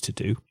choose to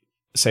do?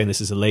 Saying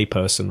this as a lay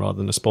person rather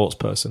than a sports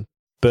person.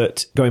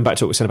 But going back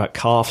to what we said about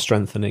calf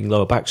strengthening,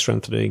 lower back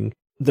strengthening,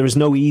 there is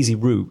no easy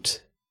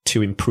route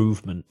to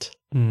improvement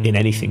in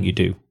anything you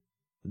do.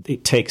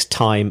 It takes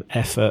time,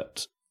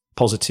 effort,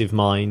 positive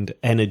mind,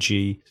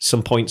 energy,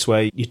 some points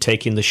where you're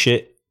taking the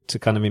shit to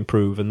kind of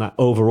improve, and that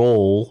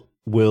overall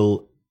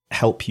will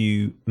help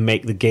you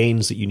make the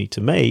gains that you need to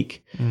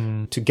make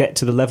to get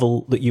to the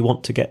level that you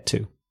want to get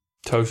to.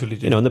 Totally.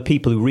 And the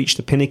people who reach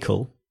the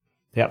pinnacle,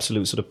 the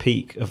absolute sort of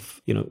peak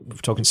of, we're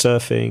talking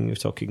surfing, we're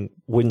talking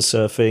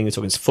windsurfing, we're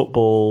talking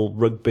football,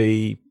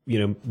 rugby,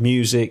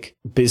 music,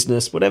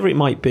 business, whatever it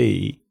might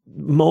be,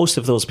 most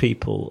of those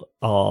people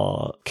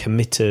are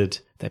committed,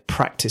 they're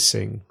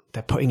practicing,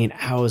 they're putting in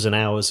hours and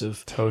hours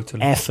of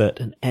effort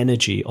and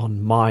energy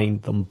on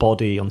mind, on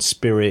body, on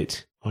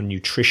spirit, on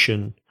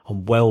nutrition,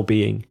 on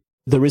well-being.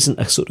 There isn't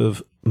a sort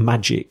of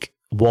magic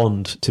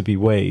wand to be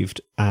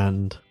waved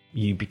and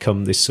you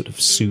become this sort of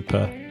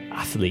super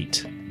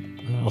athlete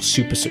or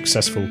super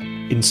successful.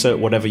 Insert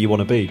whatever you want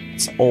to be.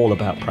 It's all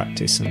about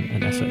practice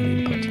and effort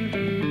and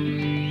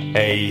input.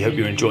 Hey, hope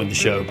you're enjoying the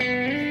show.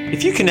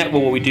 If you connect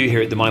with what we do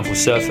here at The Mindful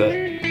Surfer,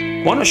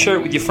 why not share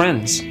it with your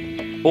friends?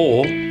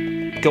 Or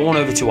go on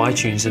over to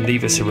iTunes and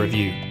leave us a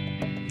review.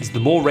 Because the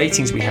more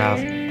ratings we have,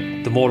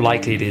 the more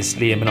likely it is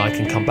Liam and I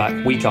can come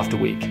back week after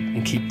week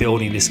and keep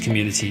building this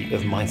community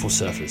of mindful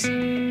surfers.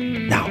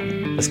 Now,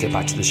 let's get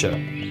back to the show.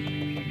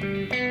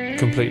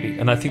 Completely.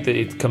 And I think that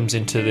it comes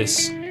into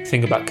this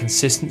thing about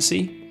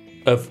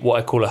consistency of what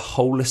I call a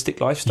holistic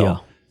lifestyle. Yeah.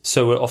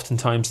 So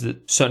oftentimes,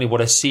 certainly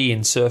what I see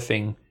in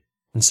surfing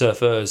and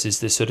surfers is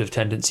this sort of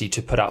tendency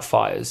to put out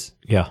fires.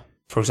 Yeah.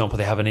 For example,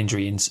 they have an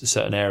injury in a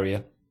certain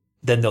area,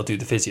 then they'll do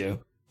the physio,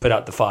 put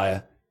out the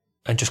fire,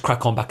 and just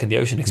crack on back in the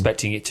ocean,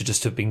 expecting it to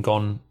just have been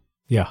gone,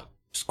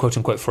 quote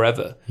unquote,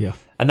 forever. Yeah.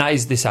 And that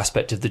is this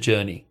aspect of the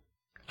journey.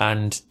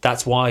 And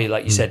that's why,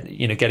 like you said,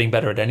 getting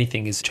better at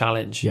anything is a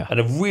challenge. Yeah. And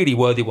a really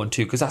worthy one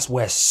too, because that's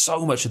where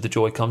so much of the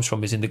joy comes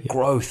from, is in the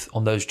growth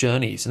on those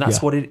journeys. And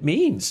that's what it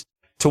means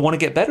to want to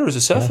get better as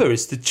a surfer.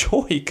 It's the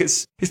joy,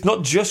 because it's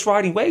not just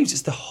riding waves,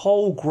 it's the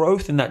whole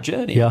growth in that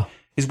journey. Yeah.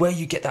 Is where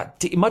you get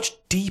that much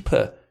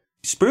deeper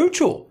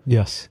spiritual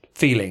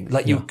feeling,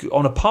 like you're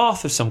on a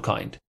path of some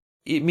kind.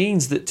 It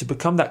means that to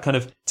become that kind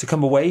of, to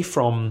come away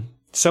from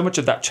so much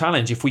of that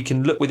challenge, if we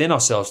can look within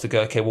ourselves to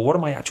go, okay, well, what are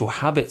my actual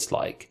habits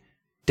like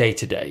day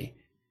to day?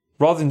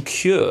 Rather than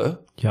cure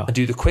and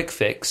do the quick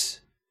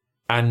fix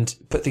and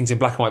put things in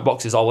black and white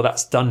boxes. Oh, well,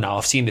 that's done now.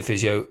 I've seen the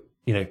physio.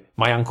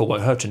 My ankle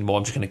won't hurt anymore.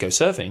 I'm just going to go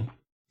surfing.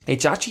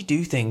 It's actually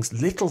do things,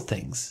 little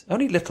things,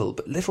 only little,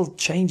 but little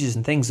changes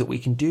and things that we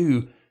can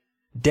do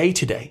day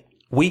to day,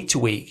 week to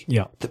week,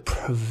 that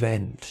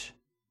prevent.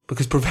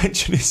 Because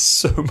prevention is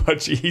so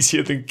much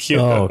easier than cure.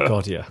 Oh,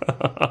 God, yeah.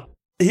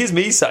 Here's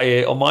me sat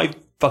here on my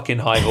fucking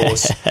high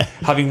horse,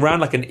 having ran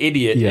like an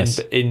idiot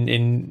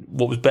in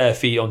what was bare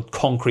feet on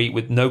concrete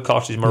with no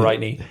cartilage in my right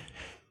knee.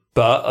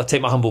 But I'll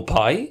take my humble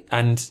pie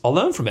and I'll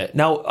learn from it.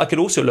 Now, I could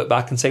also look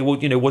back and say, well,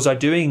 was I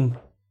doing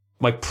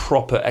my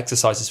proper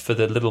exercises for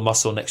the little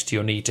muscle next to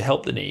your knee to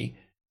help the knee?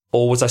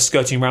 Or was I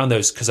skirting around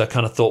those because I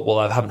kind of thought, well,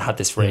 I haven't had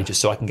this for ages,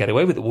 so I can get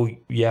away with it? Well,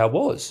 yeah, I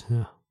was.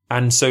 Yeah.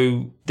 And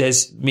so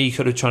there's me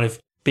kind of trying to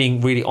being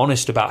really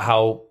honest about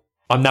how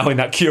I'm now in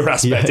that cure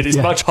aspect. It is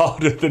much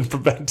harder than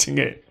preventing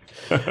it.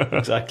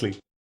 Exactly.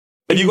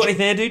 Have you got anything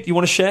there, dude, you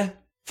want to share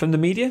from the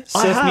media?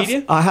 Surf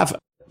media? I have,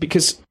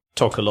 because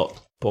talk a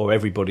lot for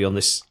everybody on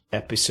this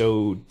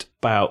episode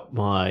about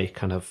my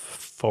kind of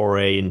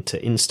foray into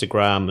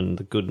Instagram and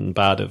the good and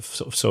bad of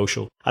sort of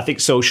social. I think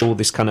social,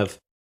 this kind of,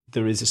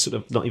 there is a sort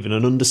of, not even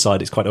an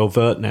underside, it's quite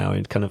overt now,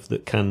 and kind of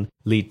that can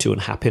lead to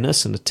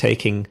unhappiness and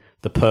taking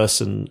the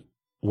person,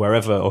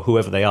 wherever or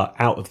whoever they are,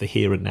 out of the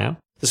here and now.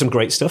 There's some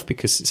great stuff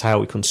because it's how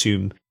we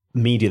consume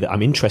media that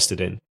I'm interested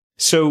in.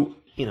 So,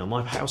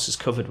 my house is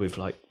covered with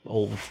like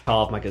old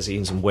Carve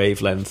magazines and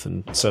Wavelength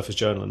and Surfer's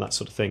Journal and that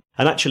sort of thing.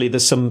 And actually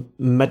there's some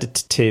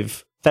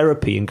meditative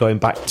therapy in going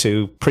back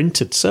to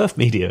printed surf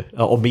media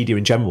or media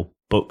in general,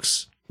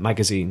 books,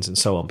 magazines and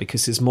so on,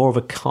 because there's more of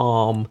a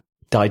calm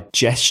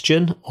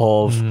digestion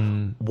of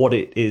what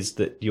it is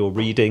that you're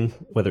reading,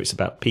 whether it's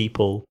about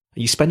people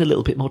You spend a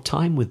little bit more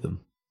time with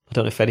them. I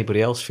don't know if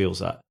anybody else feels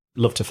that.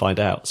 Love to find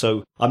out.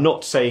 So I'm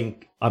not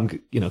saying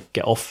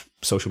get off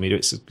social media.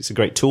 It's a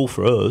great tool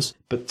for us.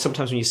 But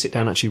sometimes when you sit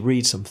down and actually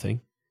read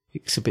something,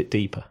 it's a bit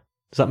deeper.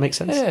 Does that make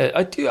sense? Yeah,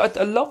 I do.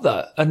 I love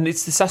that. And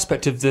it's this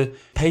aspect of the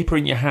paper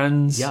in your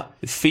hands,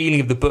 the feeling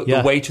of the book,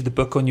 the weight of the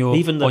book on your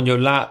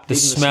lap, the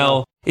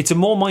smell. It's a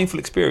more mindful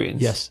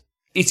experience. Yes.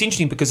 It's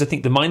interesting because I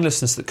think the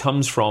mindlessness that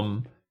comes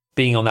from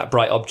being on that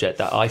bright object,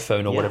 that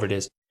iPhone or whatever it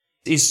is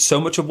so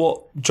much of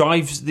what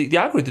drives the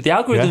algorithm. The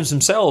algorithms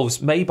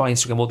themselves, made by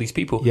Instagram, all these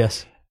people,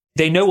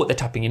 they know what they're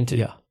tapping into.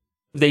 Yeah.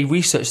 They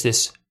research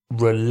this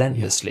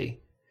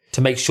relentlessly to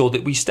make sure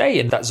that we stay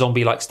in that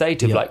zombie-like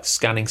state of like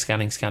scanning.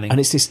 And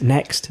it's this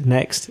next.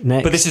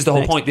 But this is the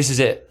whole point. This is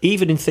it.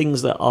 Even in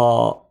things that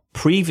are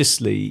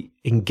previously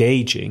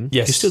engaging,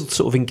 you're still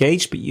sort of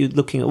engaged, but you're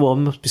looking at, well, it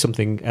must be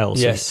something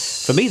else.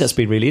 Yes. And for me, that's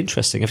been really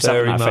interesting. If it's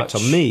having an effect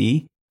on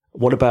me,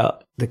 what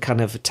about the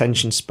kind of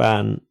attention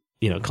span,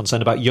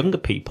 concerned about younger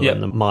people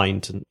and the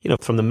mind and,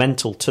 from the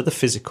mental to the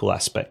physical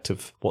aspect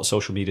of what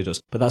social media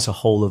does. But that's a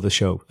whole other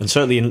show. And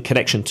certainly in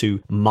connection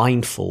to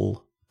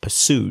mindful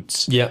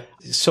pursuits. Yeah.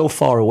 It's so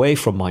far away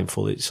from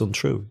mindful, it's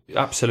untrue.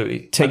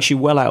 Absolutely. It takes you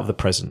well out of the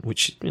present,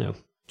 which, Do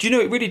you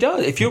know, it really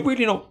does. If you're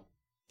really not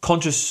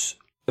conscious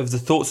of the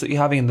thoughts that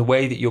you're having and the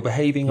way that you're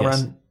behaving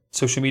around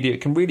social media,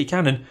 it really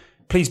can. And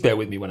please bear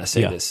with me when I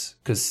say this,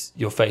 because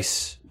your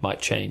face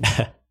might change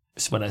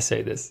when I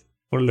say this.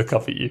 I want to look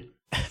up at you.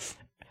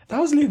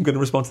 How's Liam going to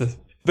respond to this?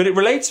 But it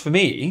relates for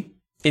me,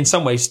 in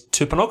some ways,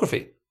 to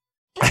pornography.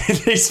 In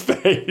his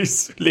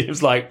face,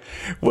 Liam's like,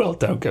 well,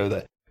 don't go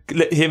there.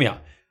 Hear me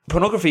out.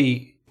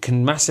 Pornography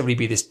can massively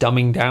be this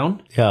dumbing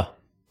down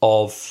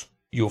of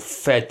you're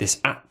fed this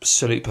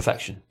absolute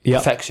perfection.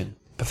 Perfection.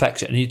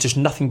 And you're just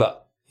nothing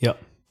but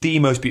the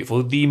most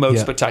beautiful, the most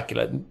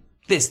spectacular.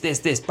 This,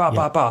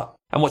 bah.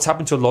 And what's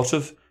happened to a lot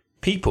of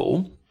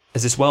people,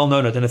 as it's well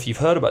known, I don't know if you've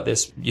heard about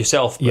this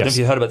yourself, but I don't know if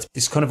you've heard about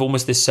this kind of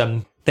almost this,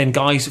 then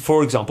guys,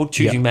 for example,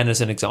 choosing men as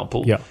an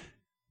example,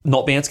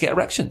 not being able to get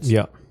erections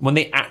when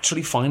they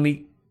actually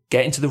finally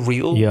get into the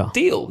real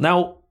deal.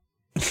 Now,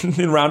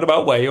 in a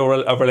roundabout way,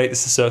 or I relate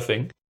this to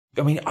surfing,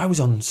 I mean, I was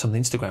on some of the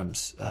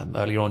Instagrams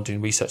earlier on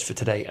doing research for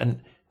today,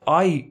 and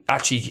I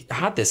actually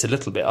had this a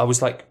little bit. I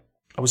was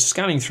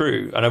scanning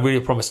through, and I really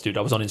promised, dude,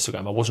 I was on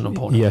Instagram. I wasn't on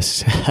Pornhub.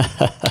 Yes.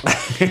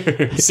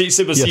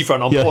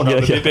 Seafront on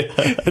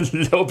Pornhub. A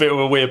little bit of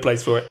a weird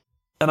place for it.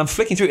 And I'm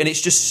flicking through, and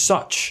it's just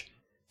such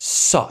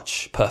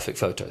perfect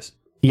photos.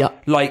 Yeah.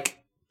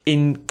 Like,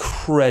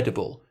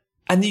 incredible.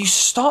 And you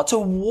start to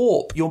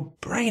warp your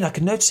brain. I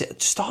can notice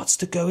it starts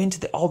to go into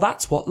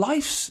that's what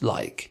life's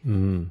like.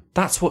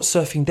 That's what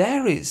surfing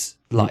there is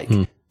like.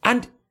 Mm-hmm.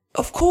 And,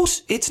 of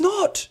course, it's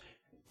not.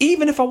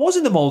 Even if I was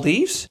in the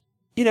Maldives,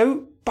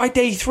 by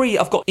day 3,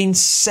 I've got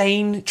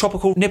insane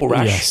tropical nipple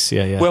rash.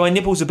 Yes, where my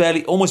nipples are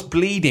barely almost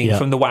bleeding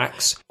from the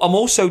wax. I'm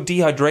also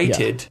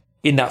dehydrated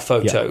in that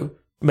photo,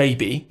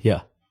 maybe.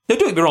 Yeah. No,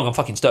 don't get me wrong, I'm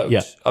fucking stoked.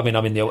 Yeah. I mean,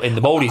 I'm in the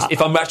Maldives, if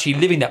I'm actually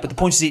living that. But the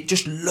point is, it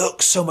just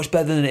looks so much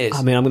better than it is.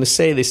 I mean, I'm going to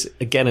say this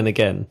again and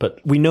again, but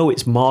we know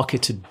it's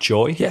marketed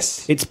joy.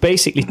 Yes. It's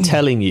basically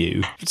telling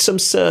you, some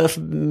surf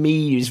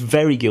me is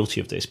very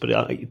guilty of this, but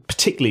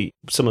particularly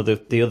some of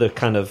the other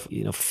kind of,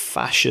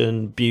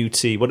 fashion,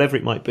 beauty, whatever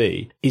it might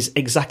be, is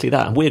exactly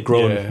that. And we're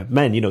grown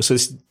men, so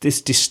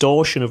this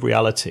distortion of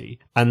reality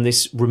and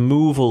this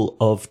removal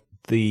of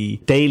the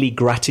daily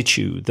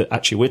gratitude that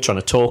actually we're trying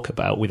to talk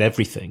about with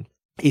everything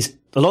is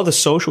a lot of the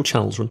social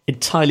channels run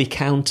entirely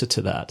counter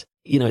to that.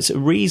 It's a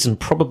reason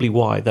probably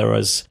why there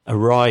has a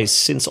rise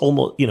since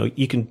almost,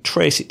 you can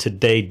trace it to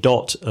day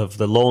dot of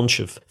the launch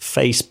of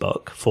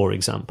Facebook, for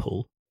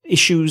example,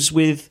 issues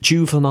with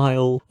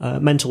juvenile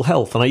mental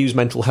health. And I use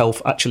mental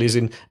health actually as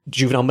in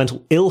juvenile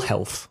mental ill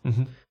health.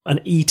 Mm-hmm. And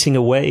eating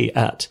away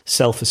at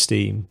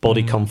self-esteem,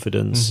 body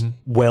confidence,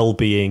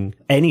 well-being,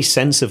 any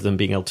sense of them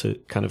being able to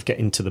kind of get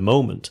into the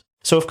moment.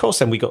 So, of course,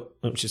 then we got,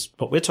 which is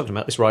what we're talking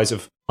about, this rise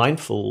of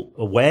mindful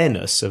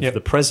awareness of the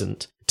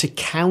present to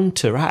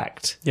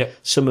counteract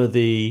some of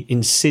the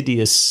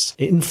insidious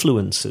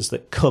influences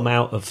that come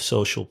out of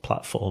social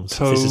platforms.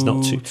 Totally. This is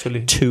not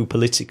too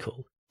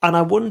political. And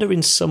I wonder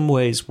in some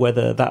ways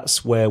whether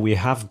that's where we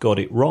have got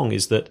it wrong,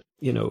 is that,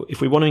 if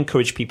we want to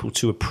encourage people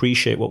to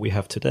appreciate what we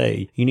have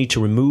today, you need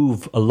to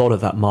remove a lot of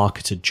that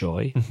marketed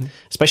joy,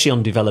 especially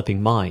on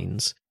developing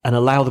minds, and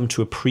allow them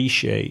to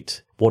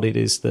appreciate what it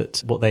is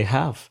what they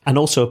have, and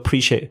also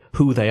appreciate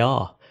who they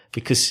are.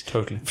 Because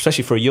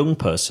especially for a young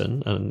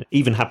person, and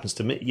even happens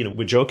to me,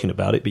 we're joking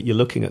about it, but you're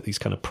looking at these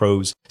kind of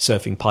pros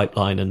surfing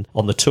pipeline and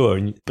on the tour.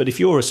 But if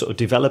you're a sort of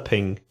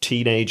developing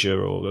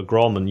teenager or a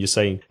grom and you're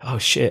saying, oh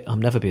shit, I'll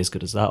never be as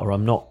good as that, or I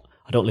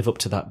don't live up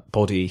to that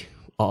body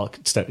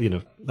arc,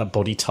 that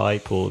body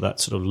type or that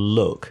sort of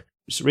look.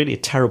 It's really a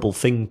terrible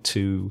thing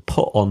to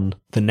put on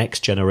the next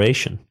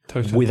generation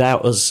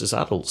without us as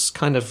adults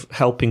kind of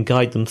helping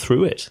guide them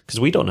through it, because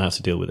we don't know how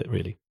to deal with it,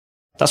 really.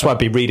 That's why I'd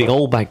be reading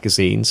all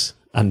magazines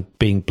and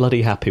being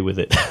bloody happy with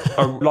it.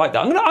 I like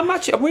that.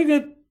 I'm really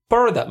going to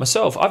borrow that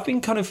myself. I've been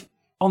kind of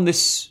on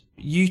this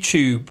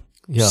YouTube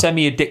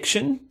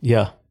semi-addiction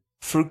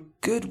for a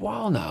good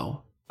while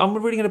now. I'm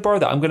really going to borrow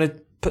that. I'm going to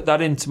put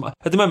that into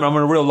at the moment, I'm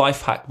on a real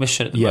life hack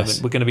mission at the moment.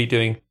 We're going to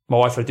be my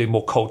wife and I are doing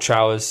more cold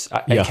showers,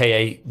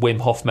 aka Wim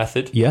Hof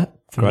method. Yeah.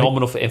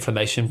 Phenomenal for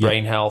inflammation,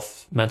 brain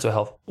health, mental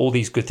health, all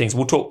these good things.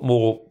 We'll talk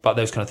more about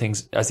those kind of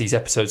things as these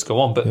episodes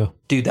go on, but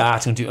do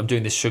that. I'm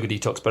doing this sugar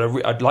detox,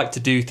 but I'd like to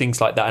do things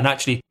like that. And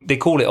actually, they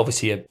call it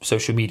obviously a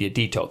social media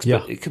detox,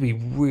 but it could be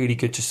really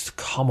good just to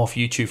come off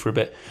YouTube for a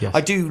bit. Yes.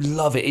 I do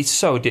love it. It's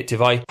so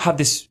addictive. I have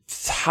this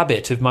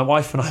habit of my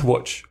wife and I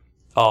watch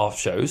our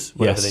shows,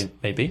 whatever they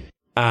may be.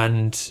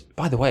 And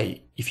by the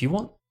way, if you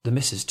want the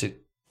missus to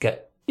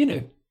get,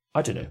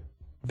 I don't know,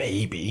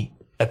 maybe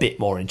a bit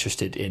more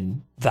interested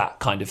in that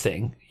kind of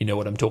thing, you know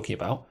what I'm talking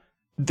about,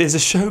 there's a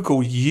show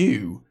called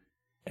You,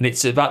 and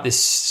it's about this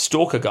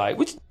stalker guy,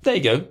 which, there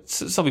you go,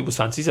 some people's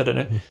fancies, I don't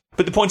know.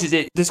 But the point is,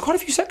 there's quite a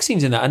few sex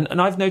scenes in that,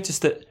 and I've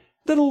noticed that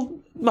little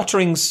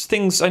mutterings,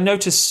 things, I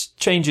notice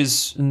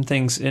changes and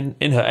things in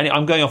her. And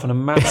I'm going off on a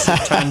massive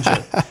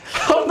tangent.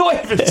 I'm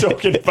not even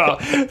talking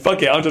about,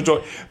 fuck it, I'm just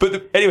talking.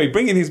 But anyway,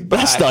 bringing these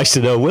back. That's nice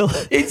to know, Will.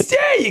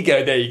 There you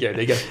go.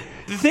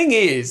 The thing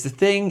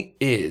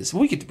is,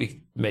 we could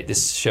make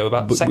this show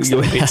about sex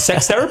therapy.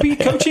 Sex therapy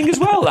coaching as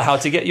well, how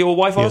to get your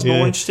wife or husband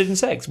more interested in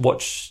sex.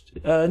 Watch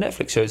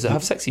Netflix shows that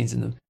have sex scenes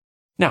in them.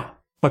 Now,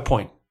 my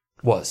point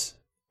was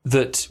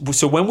that,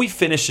 so when we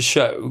finish the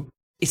show,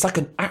 it's like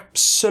an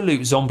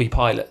absolute zombie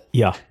pilot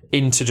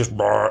into just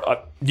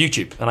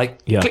YouTube. And I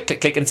click,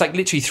 click, click. And it's like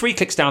literally 3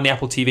 clicks down the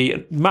Apple TV.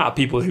 And the amount of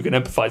people who can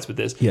empathize with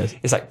this. Yes.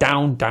 It's like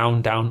down,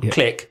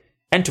 click,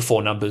 enter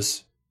 4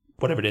 numbers,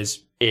 whatever it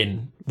is,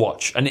 in,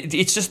 watch. And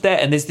it's just there.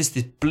 And there's this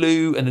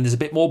blue, and then there's a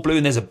bit more blue,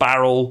 and there's a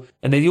barrel.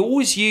 And they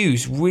always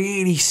use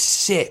really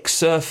sick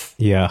surf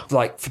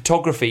like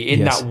photography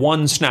in that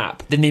one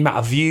snap. Then the amount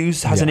of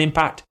views has an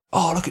impact.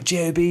 Oh, look at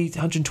JOB,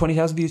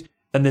 120,000 views.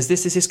 And there's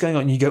this going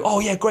on, and you go,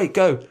 oh yeah, great,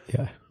 go.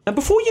 Yeah. And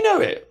before you know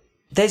it,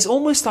 there's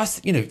almost like,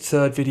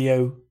 third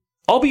video.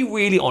 I'll be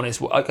really honest.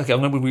 Okay,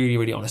 I'm going to be really,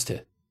 really honest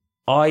here.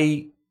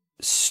 I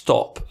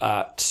stop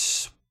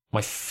at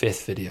my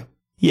 5th video.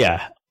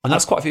 Yeah. And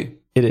that's quite a few.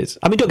 It is.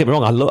 I mean, don't get me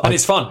wrong. And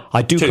it's fun.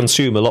 I do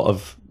consume a lot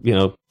of,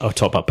 I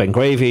talk about Ben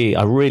Gravy.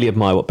 I really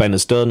admire what Ben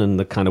has done and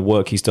the kind of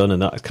work he's done,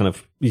 and that kind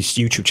of, his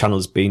YouTube channel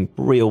has been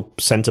real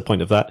center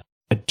point of that.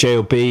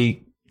 JOB,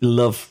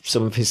 love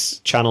some of his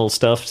channel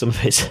stuff, some of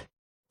his...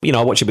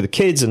 I watch it with the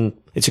kids, and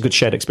it's a good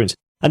shared experience.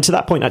 And to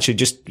that point, actually,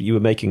 just you were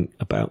making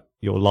about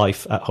your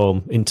life at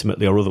home,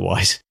 intimately or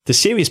otherwise, the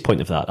serious point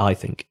of that, I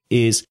think,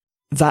 is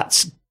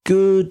that's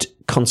good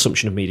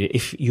consumption of media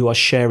if you are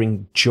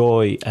sharing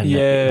joy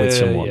with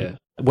someone. Yeah.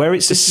 Where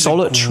it's a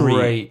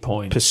solitary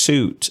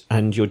pursuit,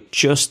 and you're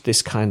just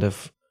this kind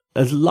of,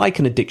 like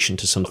an addiction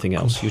to something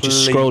else. You're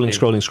just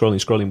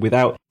scrolling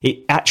without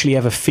it actually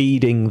ever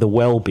feeding the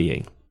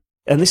well-being.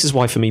 And this is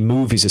why, for me,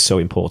 movies are so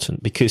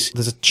important, because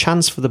there's a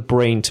chance for the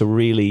brain to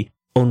really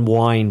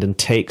unwind and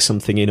take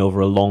something in over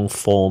a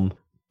long-form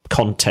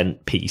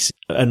content piece.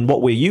 And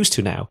what we're used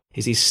to now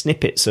is these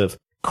snippets of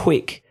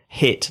quick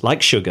hit,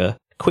 like sugar,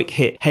 quick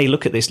hit, hey,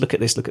 look at this,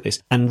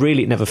 and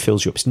really it never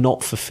fills you up. It's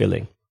not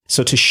fulfilling.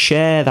 So to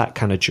share that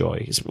kind of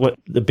joy is what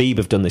the Beeb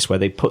have done this, where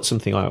they put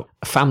something out,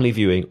 a family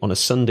viewing on a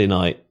Sunday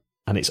night,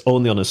 and it's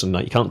only on a Sunday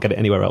night. You can't get it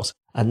anywhere else.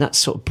 And that's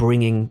sort of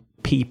bringing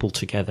people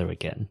together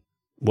again.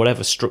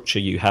 Whatever structure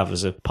you have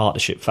as a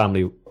partnership,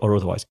 family or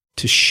otherwise,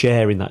 to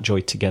share in that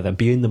joy together and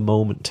be in the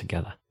moment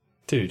together.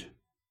 Dude,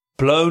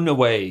 blown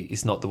away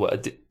is not the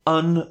word.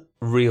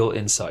 Unreal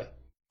insight.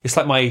 It's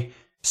like my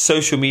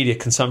social media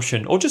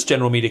consumption, or just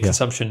general media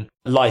consumption,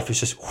 life is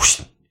just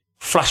whoosh,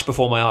 flash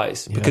before my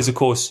eyes. Because, of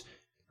course,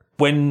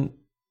 when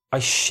I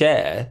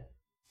share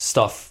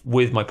stuff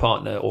with my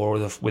partner or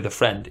with a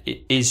friend,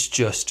 it is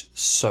just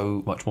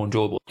so much more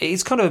enjoyable.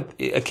 It's kind of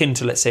akin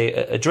to, let's say,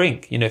 a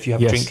drink. If you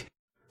have a drink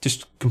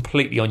just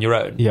completely on your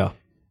own. Yeah.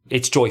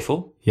 It's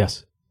joyful.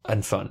 Yes.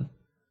 And fun.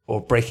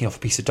 Or breaking off a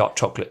piece of dark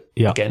chocolate.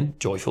 Yeah. Again,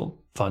 joyful,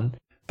 fun.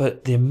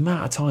 But the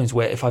amount of times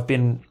where if I've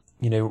been,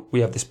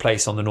 we have this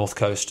place on the North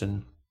Coast,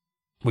 and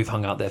we've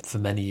hung out there for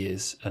many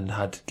years and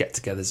had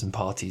get-togethers and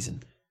parties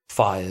and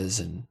fires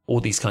and all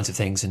these kinds of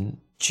things. And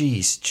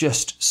geez,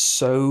 just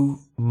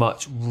so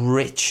much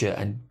richer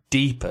and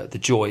deeper, the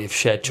joy of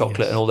shared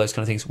chocolate and all those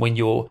kind of things when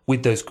you're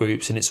with those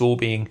groups and it's all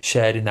being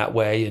shared in that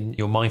way, and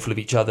you're mindful of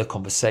each other,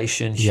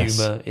 conversation,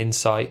 humor,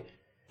 insight.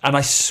 And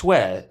I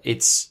swear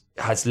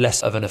has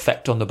less of an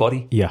effect on the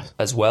body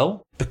as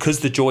well, because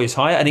the joy is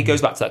higher. And it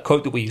goes back to that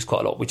quote that we use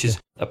quite a lot, which is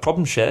a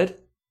problem shared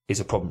is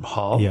a problem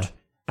halved,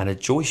 and a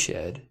joy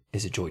shared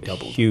is a joy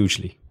doubled.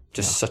 Hugely.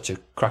 Just such a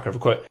cracker of a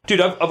quote.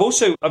 Dude,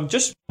 I'm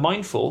just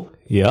mindful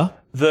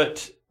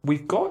that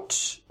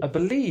I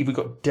believe we've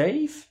got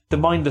Dave, the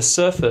mindless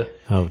surfer.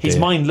 Oh, he's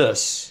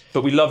mindless,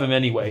 but we love him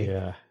anyway.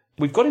 Yeah.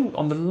 We've got him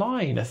on the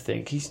line, I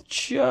think. He's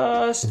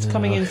just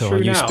coming in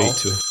through now. Speak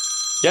to him.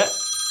 Yeah.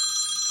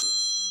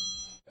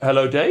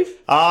 Hello, Dave.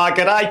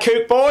 G'day,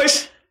 Coop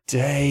boys.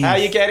 Dave. How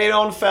you getting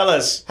on,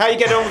 fellas? How you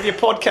getting on with your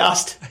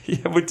podcast?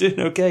 Yeah, we're doing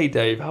okay,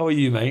 Dave. How are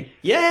you, mate?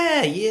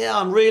 Yeah,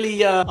 I'm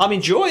really, I'm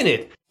enjoying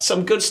it.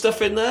 Some good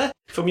stuff in there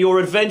from your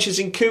adventures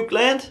in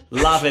Kookland.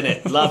 Loving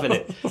it.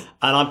 And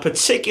I'm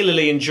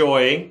particularly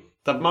enjoying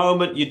the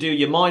moment you do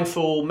your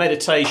mindful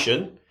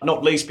meditation,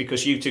 not least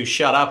because you two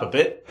shut up a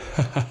bit,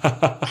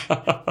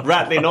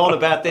 rattling on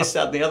about this,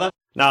 that, and the other.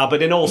 No,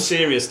 but in all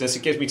seriousness,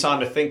 it gives me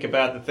time to think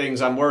about the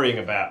things I'm worrying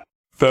about.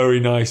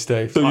 Very nice,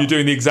 Dave. So you're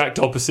doing the exact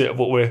opposite of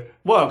what we're...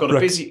 Well, I've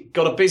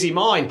got a busy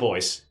mind,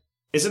 boys.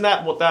 Isn't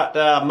that what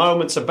that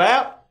moment's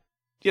about?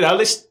 You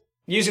know,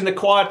 using the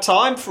quiet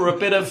time for a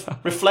bit of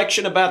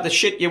reflection about the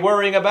shit you're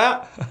worrying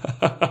about.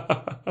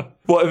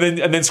 What, and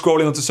then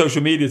scrolling onto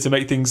social media to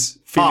make things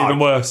feel even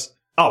worse.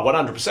 Oh,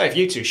 100%. If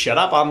you two shut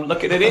up, I'm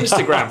looking at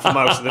Instagram for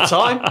most of the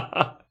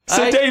time.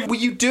 So, Dave, were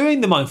you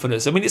doing the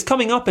mindfulness? I mean, it's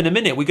coming up in a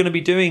minute. We're going to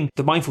be doing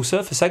the Mindful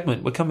Surfer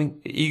segment. Are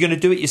you going to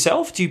do it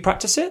yourself? Do you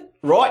practice it?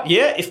 Right,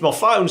 yeah. If my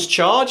phone's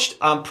charged,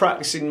 I'm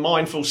practicing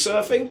mindful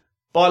surfing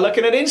by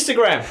looking at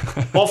Instagram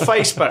or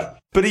Facebook.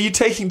 But are you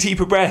taking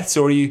deeper breaths,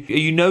 or are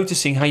you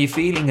noticing how you're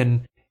feeling?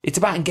 And it's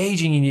about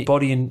engaging in your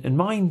body and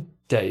mind,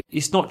 Dave.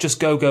 It's not just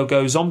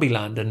go zombie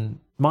land and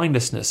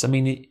mindlessness. I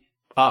mean,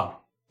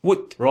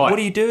 what are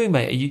you doing,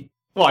 mate?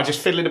 Well, I'm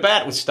just fiddling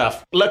about with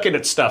stuff, looking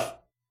at stuff.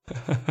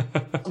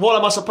 What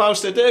am I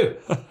supposed to do?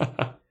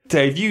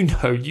 Dave, you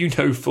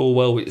know full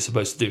well what you're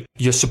supposed to do.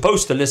 You're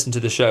supposed to listen to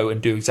the show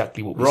and do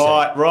exactly what we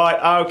say.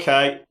 Right,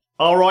 okay.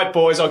 All right,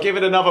 boys, I'll give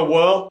it another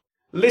whirl.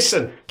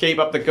 Listen, keep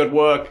up the good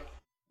work.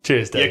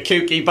 Cheers, Dave.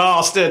 You kooky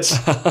bastards.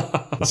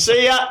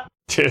 See ya.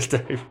 Cheers,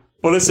 Dave.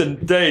 Well,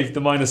 listen, Dave,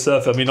 the mindless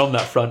surfer, I mean, on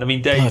that front, I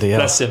mean, Dave,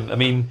 bless him, I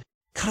mean,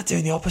 kind of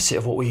doing the opposite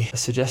of what we are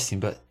suggesting,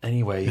 but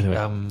anyway.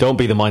 Don't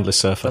be the mindless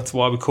surfer. That's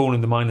why we call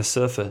him the mindless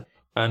surfer,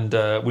 and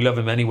we love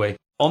him anyway.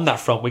 On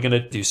that front, we're going to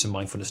do some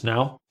mindfulness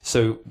now.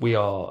 So we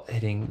are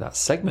hitting that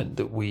segment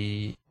that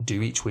we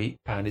do each week,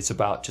 and it's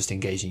about just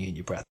engaging in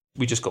your breath.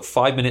 We just got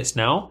 5 minutes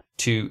now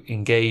to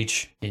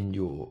engage in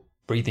your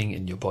breathing,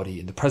 in your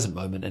body, in the present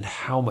moment, and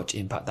how much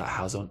impact that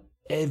has on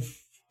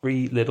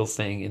every little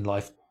thing in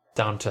life,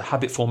 down to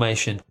habit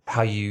formation,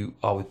 how you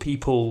are with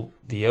people,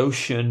 the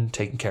ocean,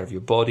 taking care of your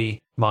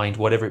body, mind,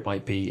 whatever it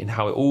might be, and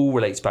how it all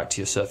relates back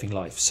to your surfing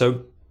life.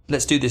 So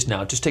let's do this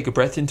now. Just take a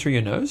breath in through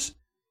your nose.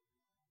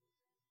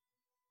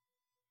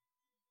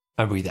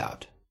 And breathe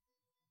out.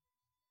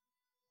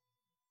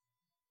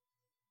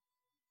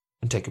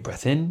 And take a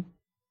breath in.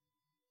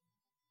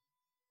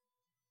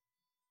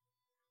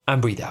 And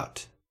breathe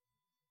out.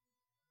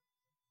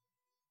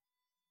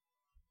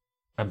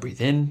 And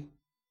breathe in.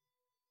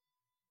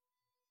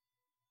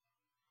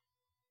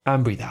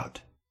 And breathe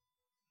out.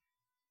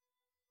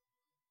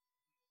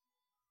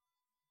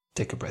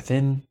 Take a breath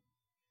in.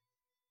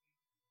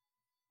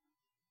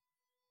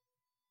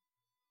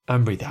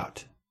 And breathe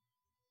out.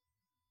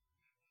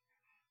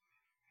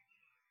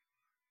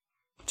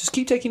 Just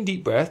keep taking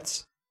deep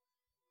breaths,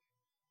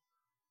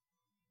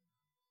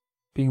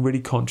 being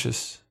really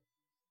conscious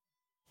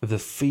of the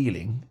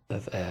feeling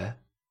of air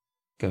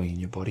going in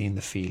your body and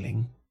the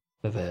feeling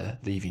of air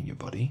leaving your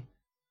body.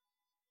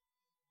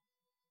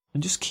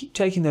 And just keep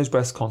taking those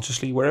breaths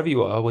consciously wherever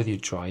you are, whether you're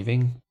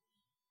driving,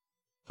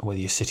 or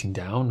whether you're sitting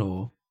down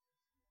or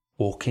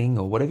walking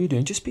or whatever you're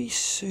doing. Just be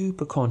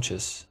super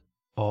conscious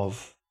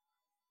of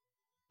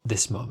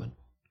this moment.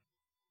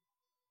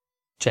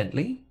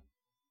 Gently.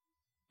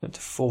 You don't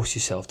have to force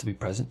yourself to be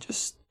present,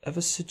 just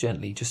ever so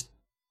gently, just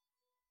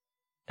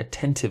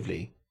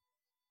attentively,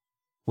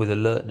 with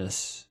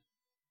alertness,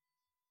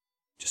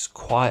 just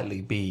quietly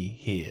be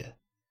here.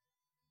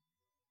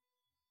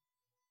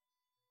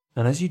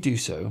 And as you do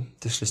so,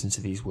 just listen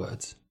to these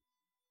words.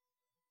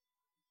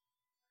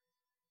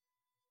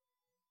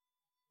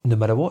 No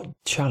matter what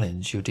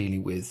challenge you're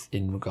dealing with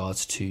in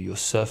regards to your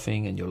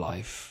surfing and your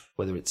life,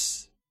 whether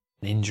it's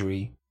an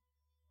injury,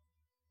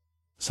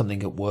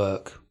 something at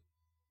work,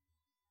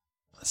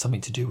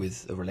 something to do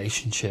with a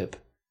relationship,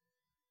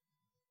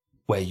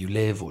 where you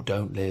live or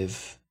don't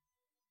live,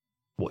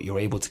 what you're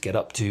able to get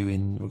up to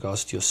in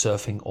regards to your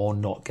surfing or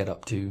not get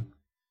up to,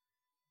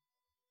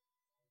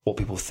 what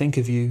people think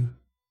of you.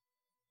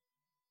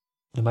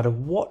 No matter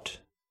what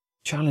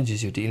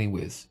challenges you're dealing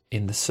with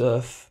in the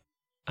surf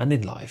and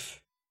in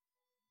life,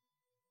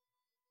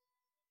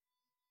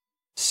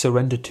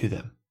 surrender to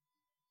them.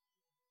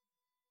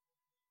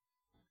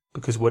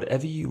 Because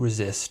whatever you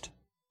resist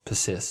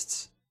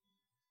persists,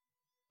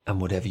 and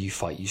whatever you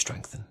fight, you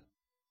strengthen.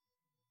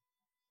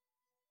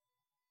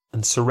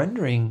 And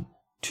surrendering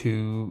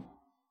to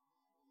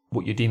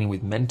what you're dealing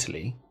with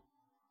mentally,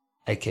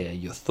 aka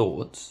your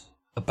thoughts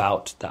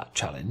about that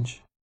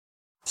challenge,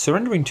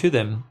 surrendering to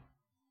them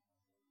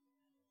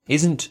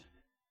isn't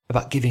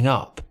about giving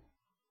up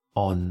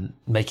on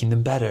making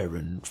them better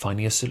and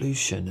finding a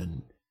solution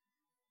and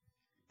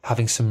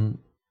having some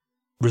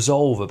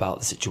resolve about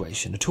the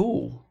situation at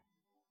all.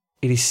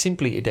 It is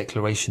simply a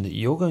declaration that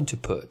you're going to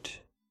put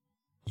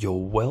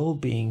your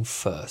well-being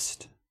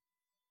first,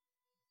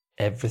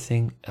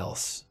 everything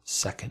else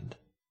second.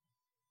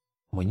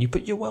 When you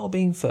put your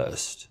well-being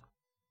first,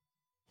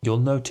 you'll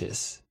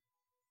notice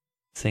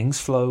things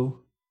flow,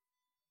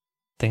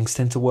 things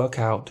tend to work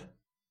out,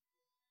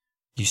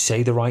 you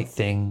say the right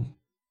thing,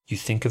 you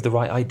think of the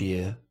right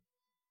idea,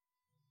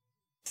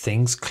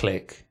 things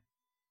click,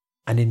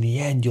 and in the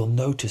end you'll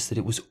notice that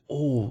it was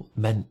all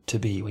meant to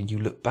be. When you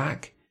look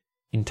back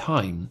in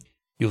time,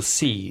 you'll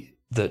see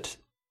that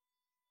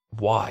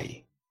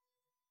why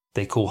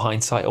they call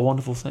hindsight a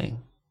wonderful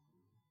thing.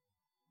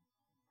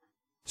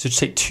 So just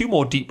take 2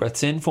 more deep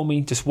breaths in for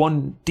me. Just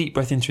 1 deep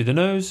breath in through the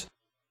nose.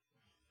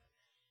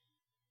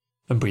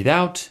 And breathe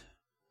out.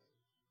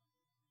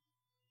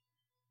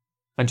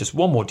 And just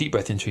 1 more deep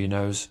breath in through your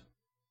nose.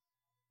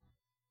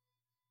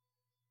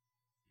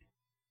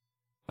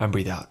 And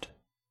breathe out.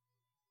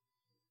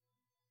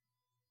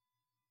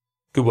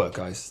 Good work,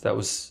 guys. That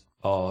was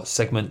our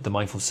segment, The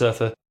Mindful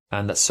Surfer.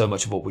 And that's so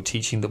much of what we're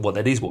teaching.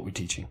 That is what we're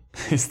teaching.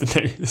 It's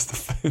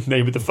the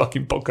name of the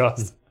fucking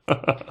podcast.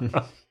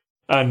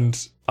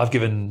 And I've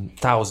given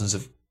thousands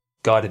of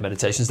guided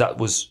meditations. That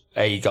was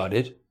a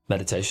guided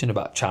meditation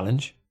about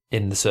challenge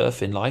in the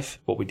surf, in life,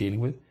 what we're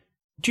dealing with.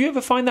 Do you ever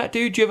find that,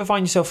 dude? Do you ever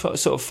find yourself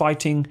sort of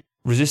fighting,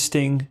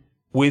 resisting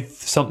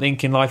with something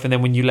in life, and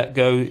then when you let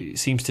go, it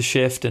seems to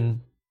shift?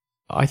 And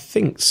I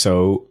think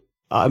so.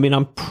 I mean,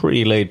 I'm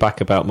pretty laid back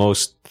about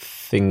most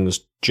things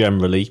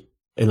generally.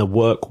 In the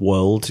work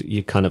world,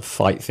 you kind of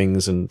fight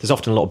things, and there's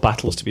often a lot of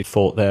battles to be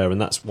fought there,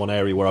 and that's one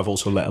area where I've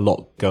also let a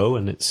lot go,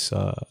 and it's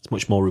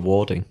much more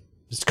rewarding.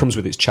 It comes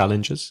with its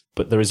challenges,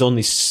 but there is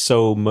only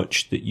so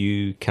much that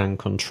you can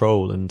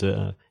control,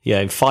 and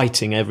in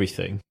fighting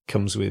everything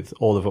comes with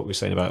all of what we're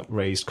saying about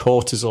raised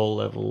cortisol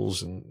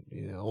levels and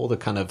all the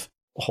kind of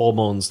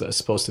hormones that are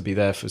supposed to be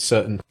there for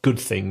certain good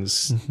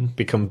things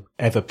become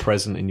ever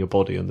present in your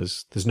body, and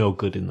there's no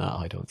good in that,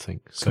 I don't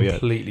think. So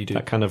completely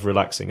that kind of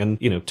relaxing. And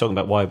talking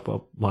about why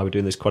we're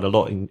doing this quite a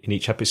lot in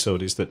each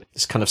episode is that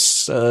this kind of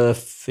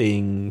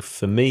surfing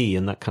for me,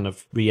 and that kind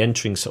of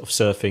re-entering sort of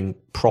surfing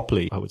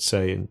properly, I would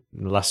say in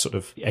the last sort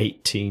of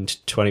 18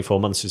 to 24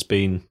 months has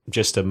been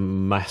just a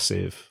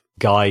massive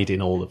guide in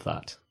all of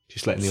that.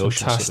 Just letting the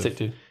ocean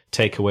sort of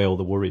take away all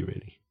the worry,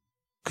 really.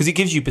 Because it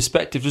gives you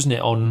perspective, doesn't it,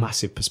 on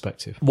massive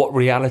perspective, what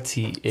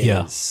reality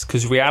is.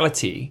 Because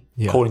reality,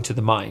 according to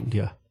the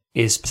mind,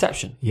 is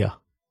perception. Yeah,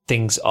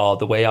 things are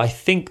the way I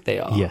think they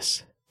are.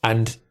 Yes,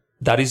 and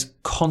that is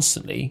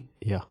constantly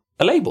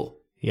a label.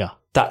 Yeah,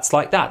 that's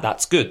like that.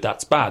 That's good.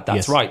 That's bad.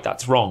 That's right.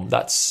 That's wrong.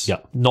 That's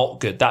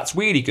not good. That's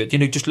really good.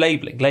 Just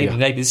labeling.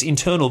 This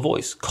internal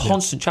voice,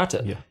 constant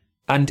chatter. Yeah,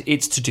 and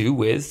it's to do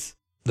with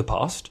the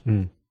past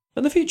and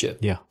the future.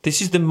 Yeah,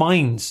 this is the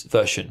mind's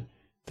version.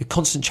 The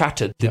constant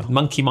chatter, the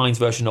monkey mind's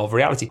version of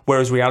reality.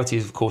 Whereas reality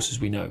is, of course, as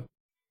we know,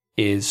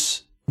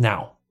 is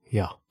now.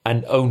 Yeah.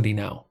 And only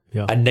now.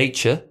 Yeah. And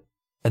nature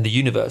and the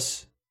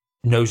universe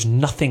knows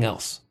nothing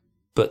else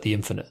but the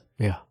infinite.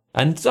 Yeah.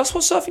 And that's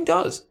what surfing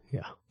does.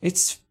 Yeah.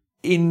 It's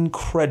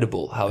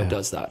incredible how it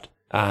does that.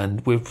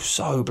 And we're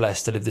so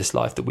blessed to live this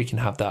life that we can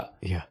have that.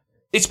 Yeah.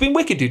 It's been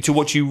wicked, dude, to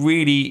watch you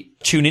really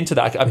tune into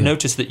that. I've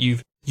noticed that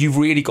you've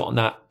really gotten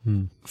that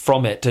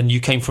from it, and you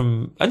came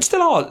from, and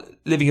still are,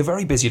 living a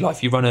very busy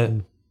life. You run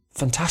a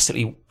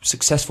fantastically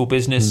successful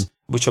business,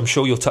 which I'm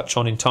sure you'll touch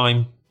on in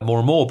time more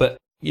and more. But,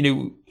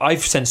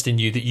 I've sensed in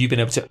you that you've been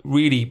able to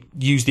really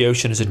use the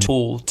ocean as a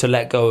tool to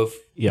let go of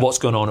what's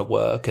going on at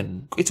work.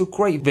 And it's a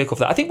great vehicle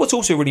for that. I think what's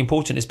also really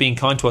important is being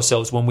kind to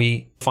ourselves when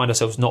we find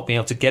ourselves not being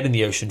able to get in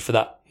the ocean for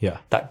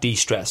that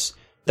de-stress.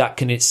 That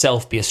can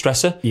itself be a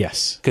stressor.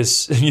 Yes.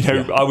 Because,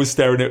 I was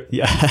staring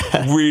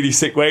at really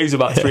sick waves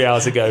about 3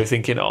 hours ago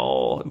thinking,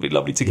 it'd be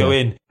lovely to go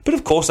in. But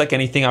of course, like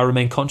anything, I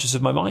remain conscious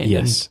of my mind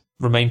and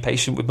remain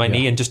patient with my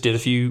knee and just did a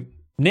few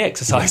knee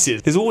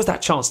exercises. There's always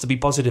that chance to be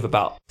positive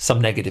about some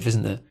negative,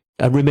 isn't there?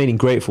 And remaining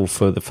grateful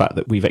for the fact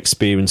that we've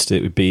experienced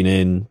it, we've been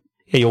in.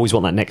 You always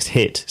want that next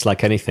hit. It's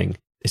like anything.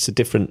 It's a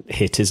different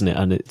hit, isn't it?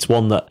 And it's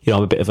one that,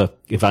 I'm a bit of an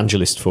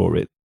evangelist for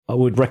it. I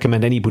would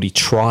recommend anybody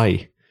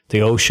try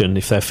the ocean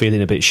if they're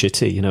feeling a bit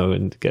shitty,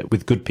 and get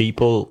with good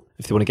people.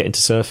 If they want to get into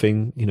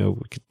surfing,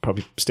 we could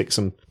probably stick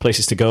some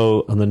places to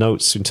go on the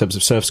notes in terms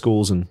of surf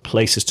schools and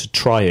places to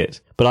try it.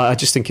 But I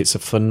just think it's a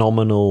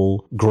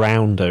phenomenal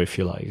grounder, if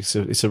you like.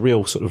 It's a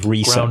real sort of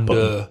reset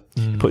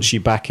button. Puts you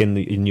back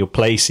in your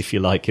place, if you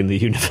like, in the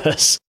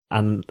universe.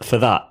 And for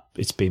that,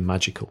 it's been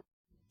magical.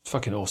 It's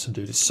fucking awesome,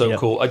 dude. It's so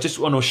cool. I just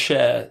want to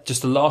share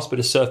just the last bit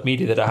of surf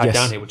media that I had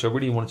down here, which I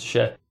really wanted to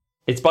share.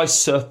 It's by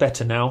Surf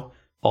Better Now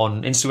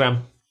on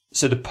Instagram.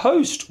 So the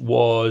post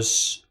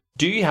was,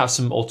 do you have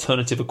some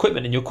alternative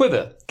equipment in your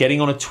quiver? Getting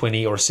on a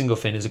 20 or a single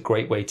fin is a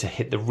great way to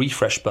hit the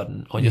refresh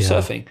button on your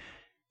surfing.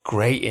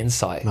 Great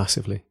insight.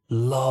 Massively.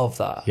 Love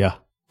that. Yeah.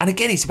 And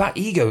again, it's about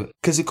ego.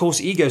 Because, of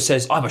course, ego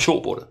says, I'm a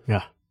shortboarder.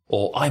 Yeah.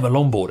 Or I'm a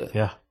longboarder.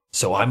 Yeah.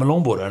 So I'm a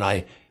longboarder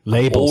and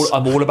labels.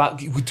 I'm all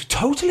about,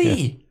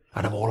 totally. Yeah.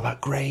 And I'm all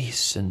about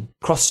grace and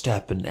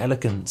cross-step and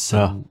elegance.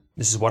 And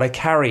this is what I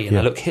carry. And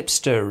I look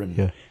hipster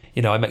and...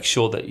 I make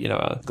sure that,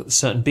 I've got a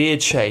certain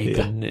beard shape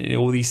and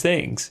all these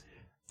things.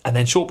 And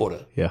then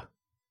shortboarder. Yeah.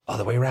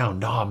 Other way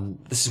around. No,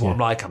 this is what I'm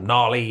like. I'm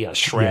gnarly, I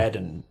shred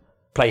and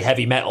play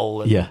heavy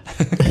metal. And yeah.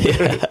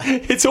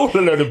 It's all a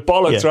load of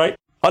bollocks, right?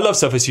 I love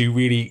surfers who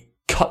really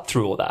cut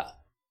through all that.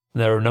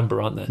 And there are a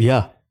number, aren't there?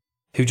 Yeah.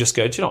 Who just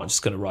go, do you know what, I'm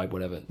just going to ride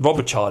whatever.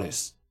 Robert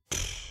Charles.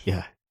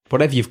 Yeah.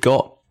 Whatever you've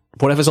got,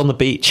 whatever's on the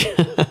beach.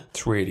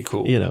 It's really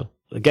cool. You know,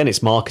 again,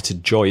 it's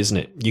marketed joy, isn't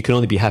it? You can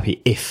only be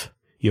happy if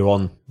you're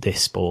on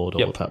this board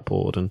or that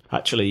board. And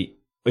actually,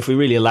 if we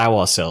really allow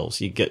ourselves,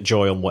 you get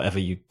joy on whatever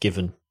you're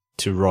given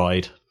to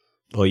ride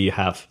or you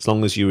have, as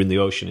long as you're in the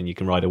ocean and you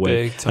can ride a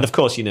wave. And of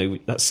course, you know,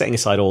 that's setting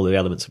aside all the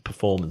elements of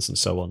performance and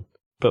so on.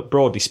 But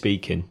broadly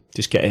speaking,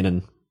 just get in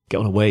and get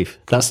on a wave.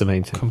 That's the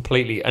main thing.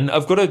 Completely. And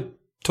I've got to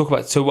talk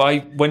about, so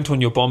I went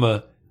on your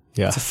bomber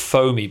to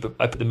foamy, but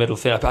I put the middle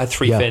fin. I had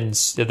 3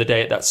 fins the other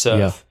day at that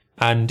surf.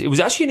 And it was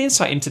actually an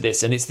insight into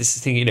this. And it's this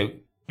thing, you know,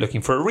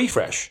 looking for a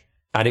refresh.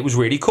 And it was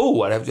really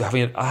cool. I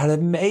had a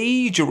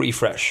major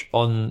refresh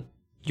on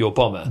your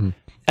bomber.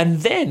 And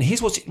then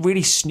here's what's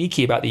really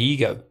sneaky about the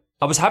ego.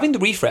 I was having the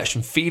refresh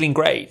and feeling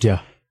great.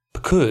 Yeah.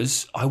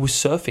 Because I was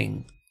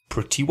surfing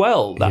pretty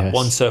well that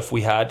one surf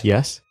we had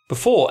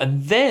before.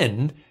 And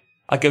then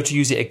I go to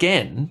use it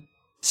again,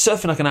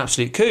 surfing like an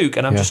absolute kook,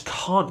 and I just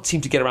can't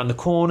seem to get around the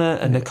corner,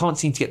 and I can't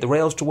seem to get the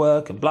rails to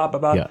work, and blah, blah,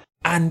 blah. Yeah.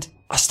 And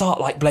I start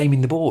like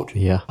blaming the board.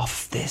 Yeah.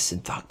 Off this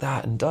and fuck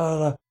that and da,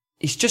 da, da.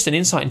 It's just an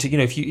insight into, you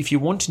know, if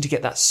you're wanting to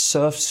get that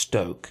surf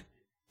stoke,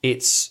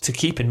 it's to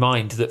keep in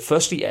mind that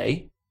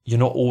firstly, you're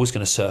not always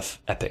going to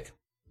surf epic.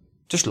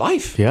 Just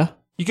life. Yeah.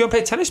 You go and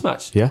play a tennis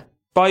match. Yeah.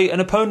 By an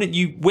opponent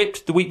you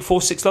whipped the week before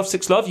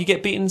 6-love, you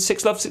get beaten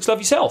 6-love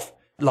yourself.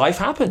 Life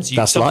happens.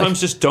 You sometimes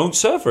just don't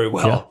surf very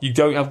well. Yeah. You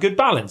don't have good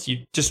balance.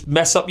 You just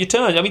mess up your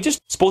turn. I mean, just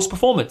sports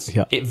performance.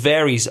 Yeah. It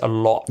varies a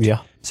lot. Yeah.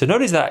 So not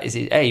only that is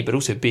it A, but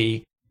also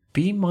B,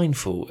 be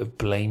mindful of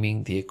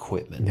blaming the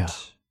equipment. Yeah.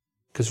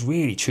 Because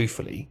really,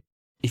 truthfully,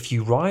 if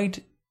you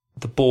ride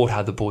the board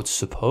how the board's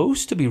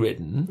supposed to be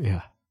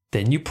ridden,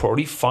 then you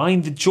probably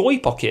find the joy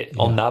pocket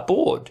on that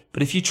board.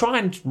 But if you try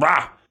and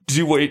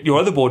do what your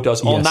other board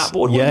does on that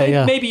board,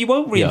 maybe you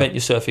won't reinvent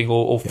your surfing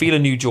or feel a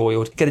new joy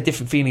or get a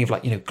different feeling of,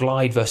 like, you know,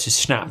 glide versus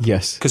snap.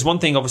 Yes. Because one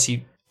thing,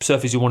 obviously,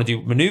 surfers who want to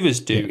do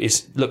maneuvers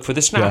is look for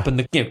the snap and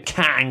the, you know,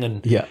 kang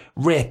and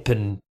rip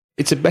and...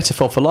 It's a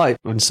metaphor for life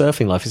and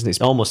surfing life, isn't it?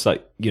 It's almost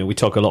like, you know, we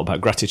talk a lot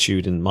about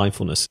gratitude and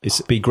mindfulness. It's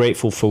be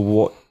grateful for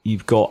what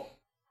you've got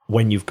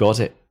when you've got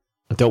it.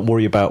 And don't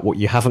worry about what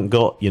you haven't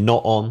got, you're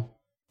not on,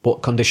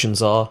 what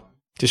conditions are.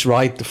 Just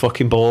ride the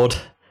fucking board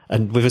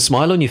and with a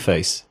smile on your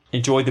face.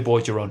 Enjoy the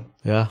board you're on.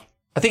 Yeah.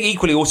 I think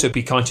equally also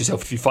be kind to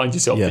yourself if you find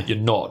yourself that you're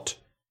not.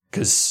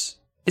 Because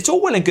it's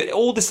all well and good.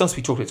 All the stuff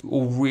we talk about is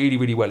all really,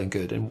 really well and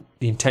good. And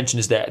the intention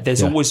is there.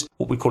 There's always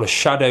what we call a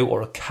shadow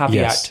or a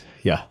caveat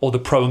or the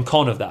pro and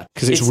con of that.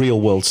 Because it's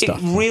real world stuff.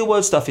 Real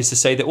world stuff is to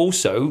say that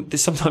also that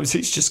sometimes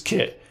it's just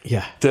kit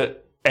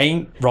that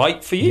ain't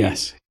right for you.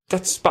 Yes.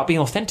 That's about being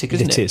authentic,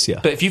 isn't it? It is, yeah.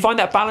 But if you find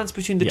that balance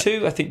between the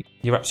two, I think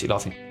you're absolutely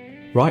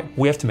laughing. Right.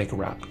 We have to make a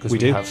wrap because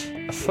we have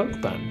a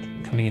folk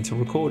band coming in to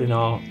record in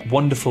our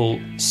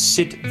wonderful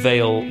Sid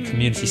Vale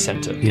Community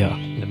Centre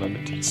in a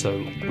moment. So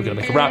we're going to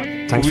make a wrap.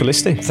 Thanks for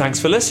listening. Thanks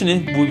for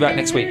listening. We'll be back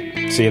next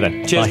week. See you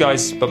then. Cheers,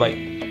 guys.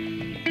 Bye-bye.